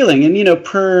more ceiling. And,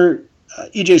 per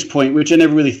EJ's point, which I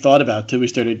never really thought about till we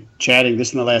started chatting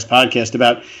this in the last podcast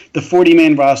about the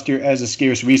 40-man roster as a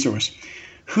scarce resource.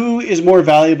 Who is more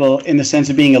valuable in the sense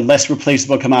of being a less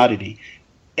replaceable commodity?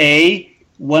 A,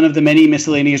 one of the many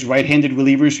miscellaneous right-handed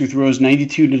relievers who throws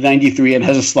 92 to 93 and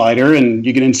has a slider, and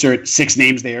you can insert 6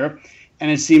 names there.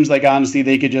 And it seems like, honestly,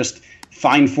 they could just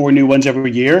find 4 new ones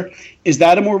every year. Is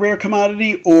that a more rare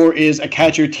commodity, or is a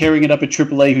catcher tearing it up at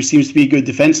AAA who seems to be good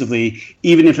defensively,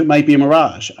 even if it might be a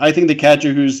mirage? I think the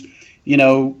catcher who's,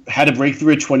 had a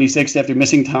breakthrough at 26 after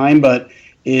missing time, but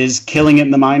is killing it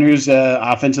in the minors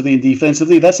offensively and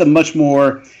defensively, that's a much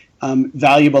more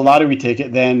valuable lottery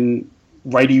ticket than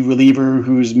righty reliever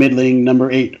who's middling number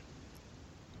 8.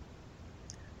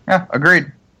 Yeah,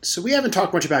 agreed. So we haven't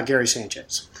talked much about Gary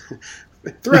Sanchez.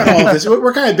 Throughout all of this,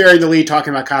 we're kind of burying the lead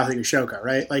talking about Kyle Higashioka,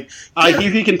 right? I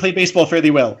think he can play baseball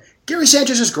fairly well. Gary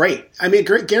Sanchez is great. I mean,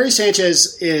 Gary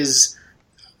Sanchez is,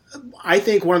 I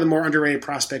think, one of the more underrated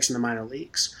prospects in the minor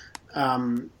leagues.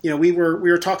 We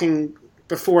were talking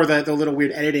before the little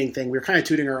weird editing thing. We were kind of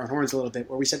tooting our own horns a little bit,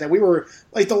 where we said that we were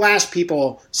like the last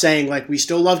people saying we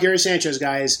still love Gary Sanchez,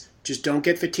 guys. Just don't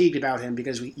get fatigued about him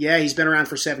because he's been around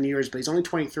for 7 years, but he's only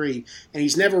 23 and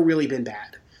he's never really been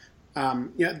bad.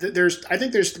 I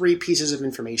think there's 3 pieces of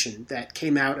information that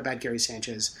came out about Gary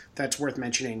Sanchez that's worth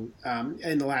mentioning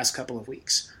in the last couple of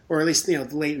weeks, or at least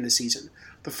late in the season.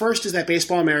 The first is that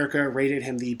Baseball America rated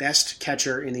him the best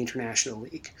catcher in the International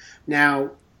League.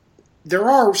 Now, there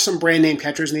are some brand name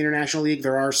catchers in the International League.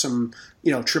 There are some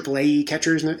AAA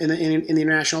catchers in the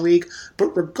International League.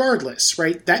 But regardless,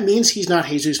 right, that means he's not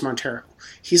Jesus Montero.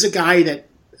 He's a guy that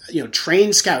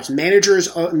trained scouts, managers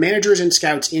and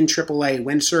scouts in AAA,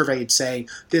 when surveyed, say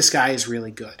this guy is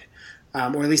really good,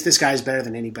 or at least this guy is better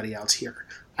than anybody else here.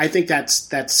 I think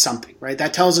that's something, right?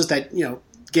 That tells us that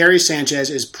Gary Sanchez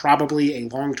is probably a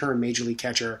long-term major league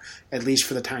catcher, at least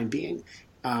for the time being.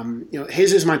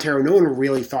 Jesus Montero, no one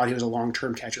really thought he was a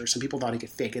long-term catcher. Some people thought he could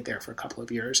fake it there for a couple of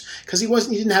years because he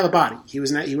didn't have a body. He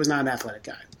was not an athletic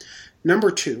guy.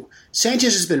 Number two,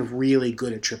 Sanchez has been really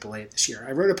good at AAA this year.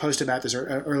 I wrote a post about this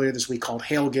earlier this week called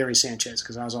 "Hail Gary Sanchez"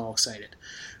 because I was all excited.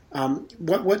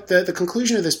 What the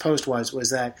conclusion of this post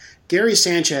was that Gary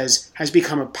Sanchez has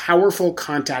become a powerful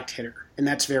contact hitter, and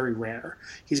that's very rare.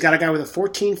 He's got a guy with a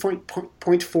 14.4%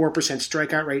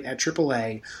 strikeout rate at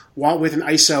AAA, while with an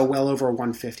ISO well over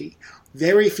 150.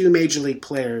 Very few major league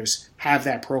players have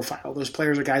that profile. Those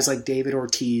players are guys like David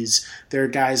Ortiz. They're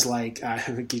guys like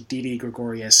Didi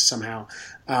Gregorius somehow,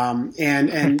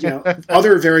 and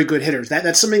other very good hitters.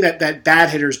 That's something that bad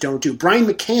hitters don't do. Brian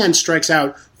McCann strikes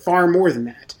out far more than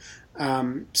that.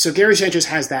 So Gary Sanchez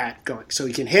has that going. So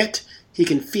he can hit, he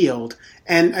can field,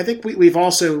 and I think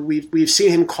we've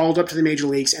seen him called up to the major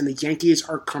leagues, and the Yankees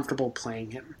are comfortable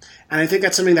playing him. And I think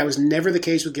that's something that was never the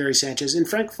case with Gary Sanchez, and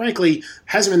frankly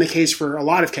hasn't been the case for a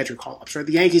lot of catcher call-ups. Right?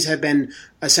 The Yankees have been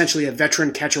essentially a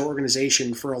veteran catcher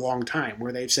organization for a long time,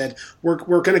 where they've said we're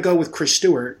going to go with Chris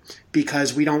Stewart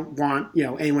because we don't want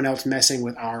anyone else messing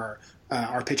with our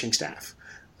pitching staff.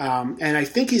 And I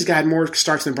think he's got more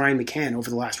starts than Brian McCann over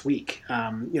the last week.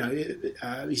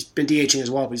 He's been DHing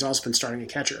as well, but he's also been starting a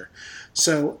catcher.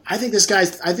 So I think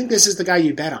this is the guy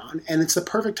you bet on, and it's the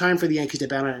perfect time for the Yankees to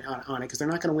bet on it because they're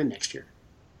not going to win next year.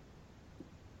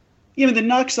 Yeah, but the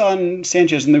knocks on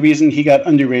Sanchez and the reason he got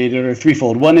underrated are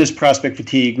threefold. One is prospect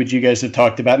fatigue, which you guys have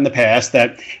talked about in the past,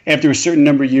 that after a certain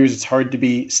number of years, it's hard to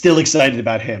be still excited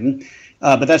about him.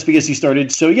 But that's because he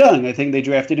started so young. I think they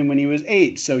drafted him when he was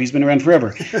 8, so he's been around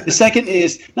forever. The second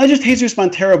is not just Jesus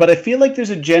Montero, but I feel like there's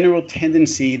a general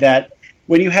tendency that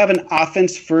when you have an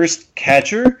offense-first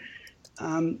catcher,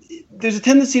 there's a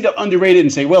tendency to underrate it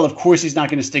and say, well, of course he's not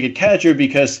going to stick at catcher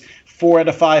because 4 out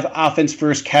of 5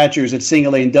 offense-first catchers at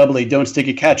single A and double A don't stick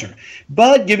at catcher.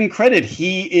 But give him credit.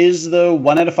 He is the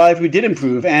 1 out of 5 who did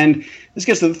improve. And this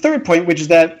gets to the third point, which is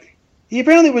that he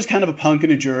apparently was kind of a punk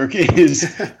and a jerk in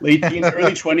his late teens,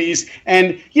 early 20s.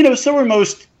 And, so are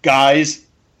most guys.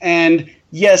 And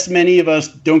yes, many of us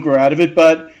don't grow out of it.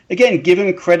 But again, give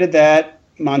him credit that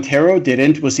Montero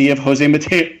didn't. We'll see if Jorge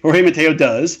Mateo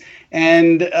does.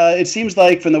 And it seems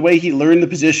like from the way he learned the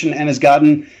position and has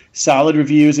gotten solid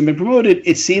reviews and been promoted,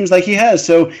 it seems like he has.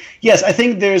 So, yes, I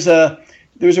think there's a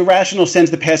rational sense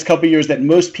the past couple of years that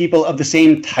most people of the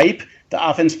same type, the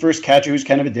offense first catcher who's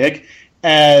kind of a dick,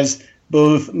 as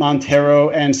both Montero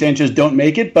and Sanchez don't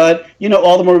make it, but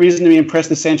all the more reason to be impressed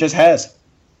that Sanchez has.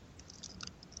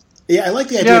 Yeah, I like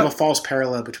the idea of a false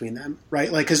parallel between them,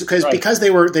 right? Like because they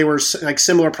were like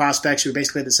similar prospects who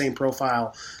basically had the same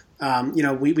profile.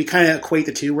 We kind of equate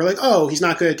the two. We're like, oh, he's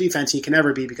not good at defense. He can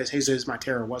never be because Jesus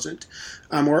Montero wasn't.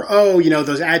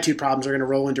 Those attitude problems are going to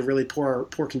roll into really poor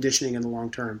conditioning in the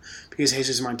long term because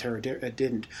Jesus Montero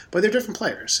didn't. But they're different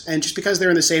players. And just because they're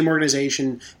in the same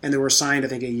organization and they were signed, I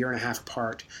think, a year and a half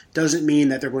apart, doesn't mean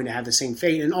that they're going to have the same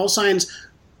fate. And all signs,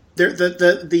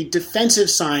 the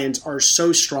defensive signs are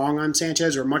so strong on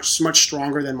Sanchez, or much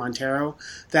stronger than Montero,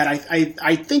 that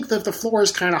I think that the floor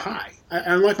is kind of high.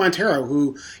 Unlike Montero,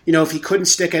 who, if he couldn't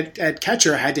stick at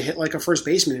catcher, had to hit like a first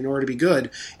baseman in order to be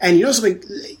good. And something,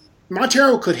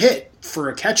 Montero could hit for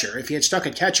a catcher. If he had stuck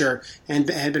at catcher and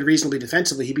had been reasonably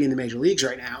defensively, he'd be in the major leagues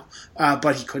right now.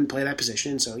 But he couldn't play that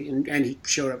position, and he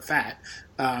showed up fat,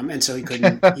 and so he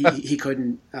couldn't he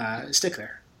couldn't stick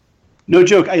there. No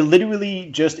joke. I literally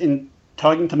just in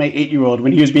talking to my 8-year-old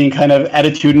when he was being kind of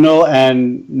attitudinal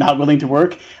and not willing to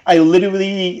work, I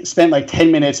literally spent like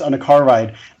 10 minutes on a car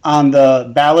ride on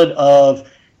the ballad of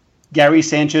Gary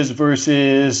Sanchez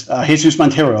versus Jesus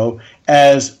Montero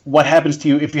as what happens to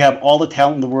you if you have all the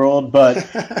talent in the world but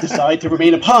decide to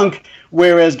remain a punk,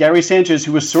 whereas Gary Sanchez,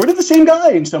 who was sort of the same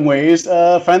guy in some ways,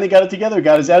 finally got it together,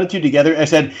 got his attitude together. I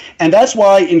said, and that's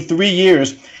why in 3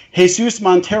 years, Jesus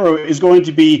Montero is going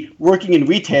to be working in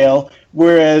retail,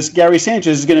 whereas Gary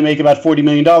Sanchez is going to make about $40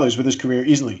 million with his career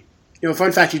easily.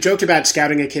 Fun fact, you joked about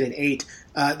scouting a kid at 8.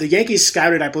 The Yankees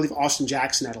scouted, I believe, Austin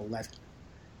Jackson at 11.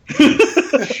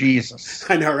 Jesus.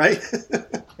 I know, right?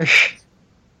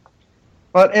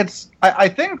 But I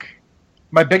think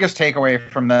my biggest takeaway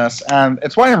from this, and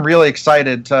it's why I'm really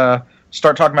excited to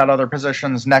start talking about other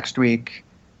positions next week,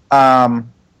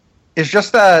 is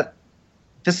just that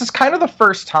this is kind of the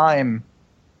first time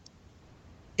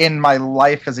in my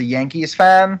life as a Yankees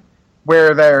fan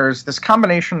where there's this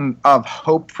combination of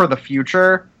hope for the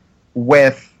future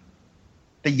with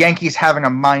the Yankees having a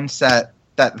mindset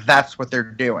that that's what they're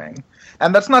doing.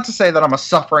 And that's not to say that I'm a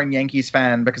suffering Yankees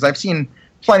fan, because I've seen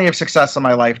plenty of success in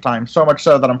my lifetime, so much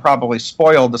so that I'm probably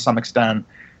spoiled to some extent.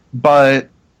 But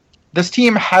this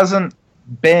team hasn't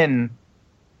been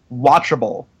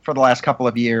watchable for the last couple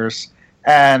of years,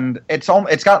 and it's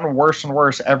gotten worse and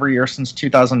worse every year since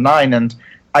 2009. And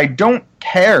I don't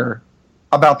care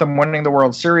about them winning the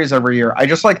World Series every year. I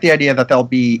just like the idea that they'll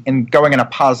be going in a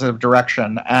positive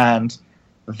direction, and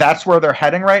that's where they're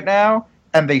heading right now.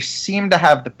 And they seem to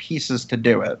have the pieces to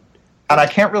do it. And I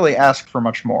can't really ask for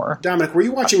much more. Dominic, were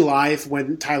you watching live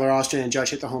when Tyler Austin and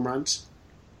Judge hit the home runs?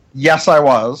 Yes, I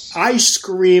was. I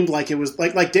screamed like it was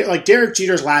like Derek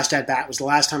Jeter's last at bat was the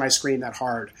last time I screamed that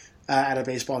hard at a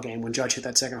baseball game when Judge hit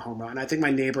that second home run. I think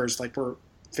my neighbors were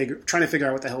trying to figure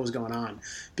out what the hell was going on,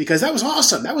 because that was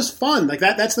awesome. That was fun.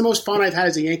 That's the most fun I've had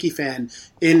as a Yankee fan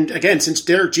since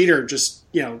Derek Jeter just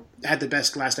had the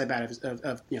best last at bat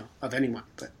of anyone.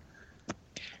 But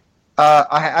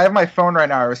I have my phone right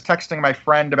now. I was texting my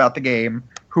friend about the game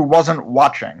who wasn't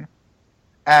watching,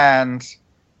 and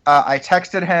I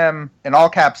texted him in all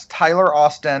caps, Tyler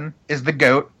Austin is the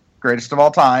GOAT, greatest of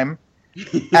all time.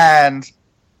 And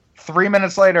 3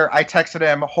 minutes later, I texted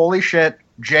him, holy shit,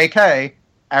 JK,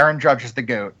 Aaron Judge is the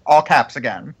GOAT. All caps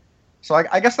again. So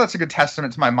I guess that's a good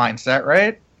testament to my mindset,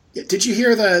 right? Did you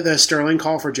hear the Sterling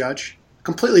call for Judge?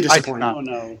 Completely disappointing. Oh,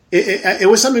 no. It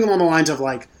was something along the lines of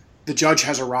the Judge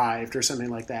has arrived or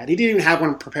something like that. He didn't even have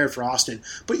one prepared for Austin.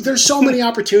 But there's so many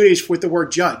opportunities with the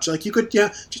word Judge. You could,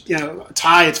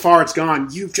 tie, it's far, it's gone.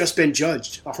 You've just been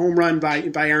judged. A home run by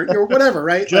Aaron, or whatever,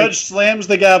 right? Judge slams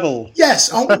the gavel.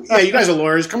 Yes. Oh, yeah, you guys are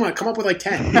lawyers. Come on, come up with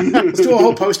 10. Let's do a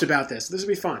whole post about this. This would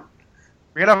be fun.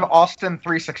 We're going to have Austin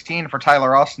 316 for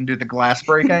Tyler Austin do the glass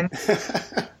breaking.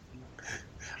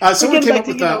 Someone came up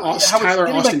with Tyler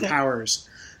Austin Powers.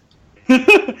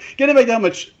 Getting back to how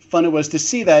much fun it was to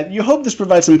see that, you hope this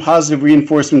provides some positive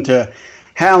reinforcement to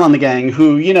Hal and the gang,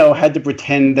 who, had to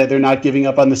pretend that they're not giving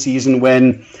up on the season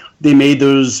when they made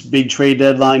those big trade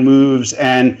deadline moves,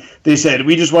 and they said,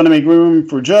 we just want to make room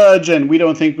for Judge, and we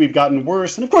don't think we've gotten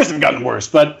worse. And of course they've gotten worse,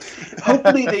 but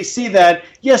hopefully they see that,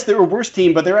 yes, they're a worse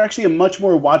team, but they're actually a much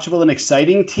more watchable and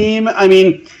exciting team. I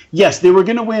mean, yes, they were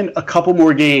going to win a couple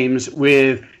more games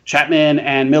with Chapman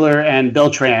and Miller and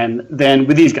Beltran than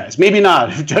with these guys. Maybe not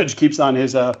if Judge keeps on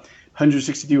his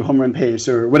 162 home run pace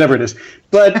or whatever it is.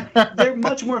 But they're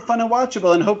much more fun and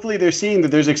watchable, and hopefully they're seeing that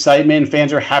there's excitement,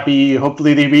 fans are happy,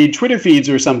 hopefully they read Twitter feeds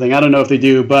or something. I don't know if they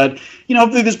do, but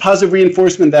hopefully there's positive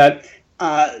reinforcement that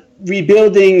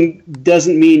rebuilding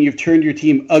doesn't mean you've turned your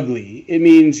team ugly. It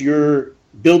means you're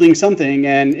building something,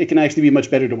 and it can actually be much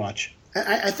better to watch.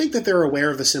 I think that they're aware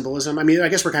of the symbolism. I mean, I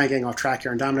guess we're kind of getting off track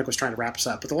here, and Dominic was trying to wrap us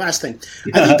up. But the last thing,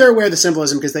 I think they're aware of the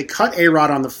symbolism because they cut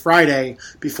A-Rod on the Friday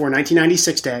before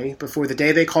 1996 Day, before the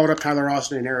day they called up Tyler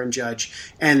Austin and Aaron Judge,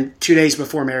 and 2 days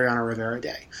before Mariano Rivera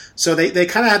Day. So they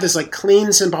kind of had this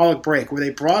clean symbolic break where they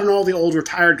brought in all the old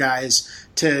retired guys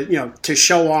to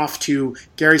show off to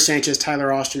Gary Sanchez,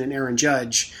 Tyler Austin, and Aaron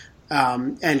Judge,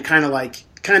 and kind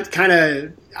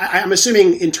of. I'm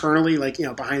assuming internally,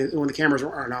 behind when the cameras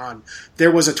aren't on,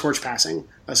 there was a torch passing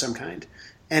of some kind,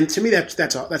 and to me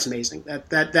that's amazing.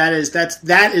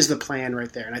 That is the plan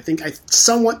right there, and I think that's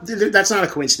not a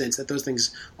coincidence that those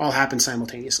things all happen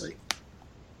simultaneously.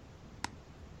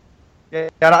 Yeah,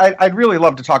 and I'd really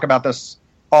love to talk about this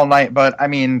all night, but I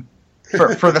mean,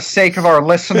 for the sake of our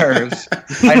listeners,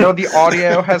 I know the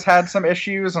audio has had some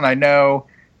issues, and I know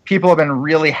people have been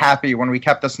really happy when we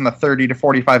kept this in the 30 to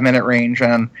 45 minute range,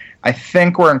 and I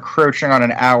think we're encroaching on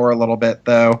an hour a little bit,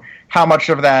 though. How much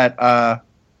of that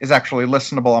is actually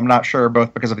listenable, I'm not sure,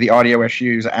 both because of the audio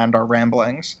issues and our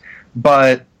ramblings.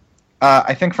 But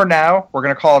I think for now, we're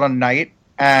going to call it a night,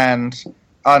 and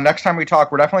next time we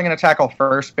talk, we're definitely going to tackle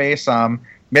first base.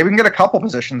 Maybe we can get a couple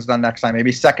positions done next time,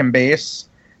 maybe second base.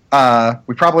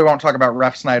 We probably won't talk about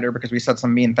Ref Snyder because we said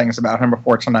some mean things about him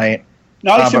before tonight.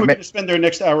 No, I assume we're going to spend our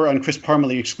next hour on Chris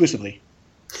Parmalee exclusively.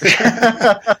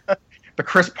 The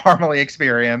Chris Parmalee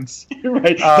experience.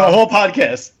 Right, the whole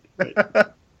podcast. Right.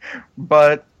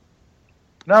 But,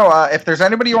 no, if there's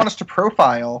anybody you want us to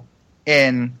profile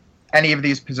in any of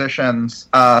these positions,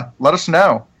 let us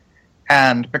know.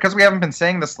 And because we haven't been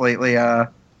saying this lately,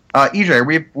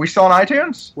 EJ, we still on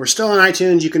iTunes? We're still on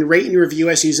iTunes. You can rate and review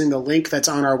us using the link that's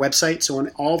on our website. So on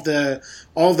all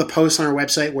of the posts on our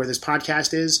website where this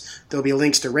podcast is, there'll be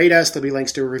links to rate us, there'll be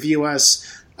links to review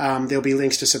us, there'll be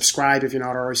links to subscribe if you're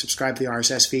not already subscribed to the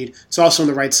RSS feed. It's also in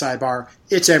the right sidebar.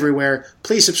 It's everywhere.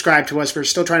 Please subscribe to us. We're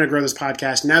still trying to grow this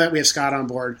podcast. Now that we have Scott on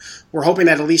board, we're hoping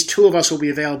that at least 2 of us will be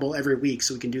available every week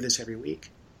so we can do this every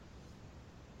week.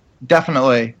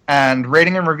 Definitely. And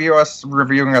rating and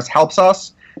reviewing us helps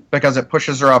us, because it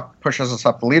pushes us up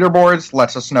the leaderboards,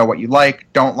 lets us know what you like,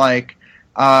 don't like.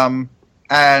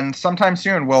 And sometime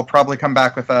soon, we'll probably come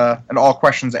back with an all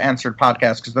questions answered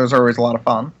podcast because those are always a lot of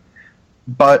fun.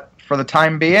 But for the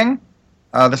time being,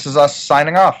 this is us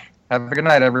signing off. Have a good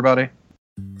night, everybody.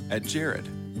 At Jared,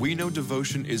 we know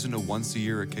devotion isn't a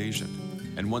once-a-year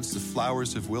occasion, and once the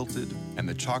flowers have wilted and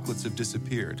the chocolates have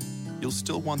disappeared, you'll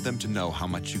still want them to know how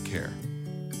much you care.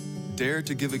 Dare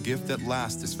to give a gift that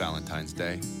lasts this Valentine's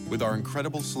Day with our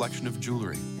incredible selection of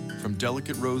jewelry. From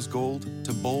delicate rose gold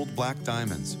to bold black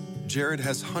diamonds, Jared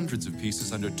has hundreds of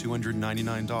pieces under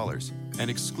 $299 and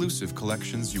exclusive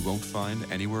collections you won't find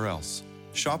anywhere else.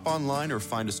 Shop online or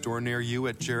find a store near you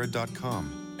at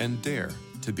jared.com and dare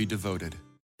to be devoted.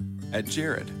 At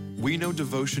Jared, we know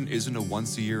devotion isn't a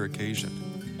once-a-year occasion,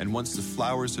 and once the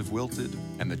flowers have wilted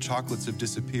and the chocolates have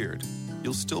disappeared,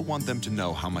 you'll still want them to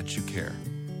know how much you care.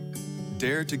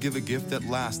 Dare to give a gift that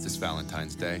lasts this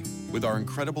Valentine's Day with our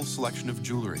incredible selection of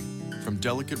jewelry. From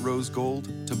delicate rose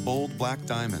gold to bold black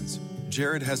diamonds,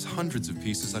 Jared has hundreds of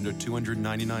pieces under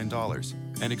 $299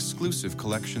 and exclusive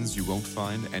collections you won't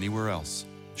find anywhere else.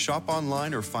 Shop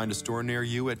online or find a store near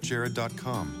you at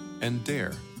jared.com and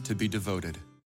dare to be devoted.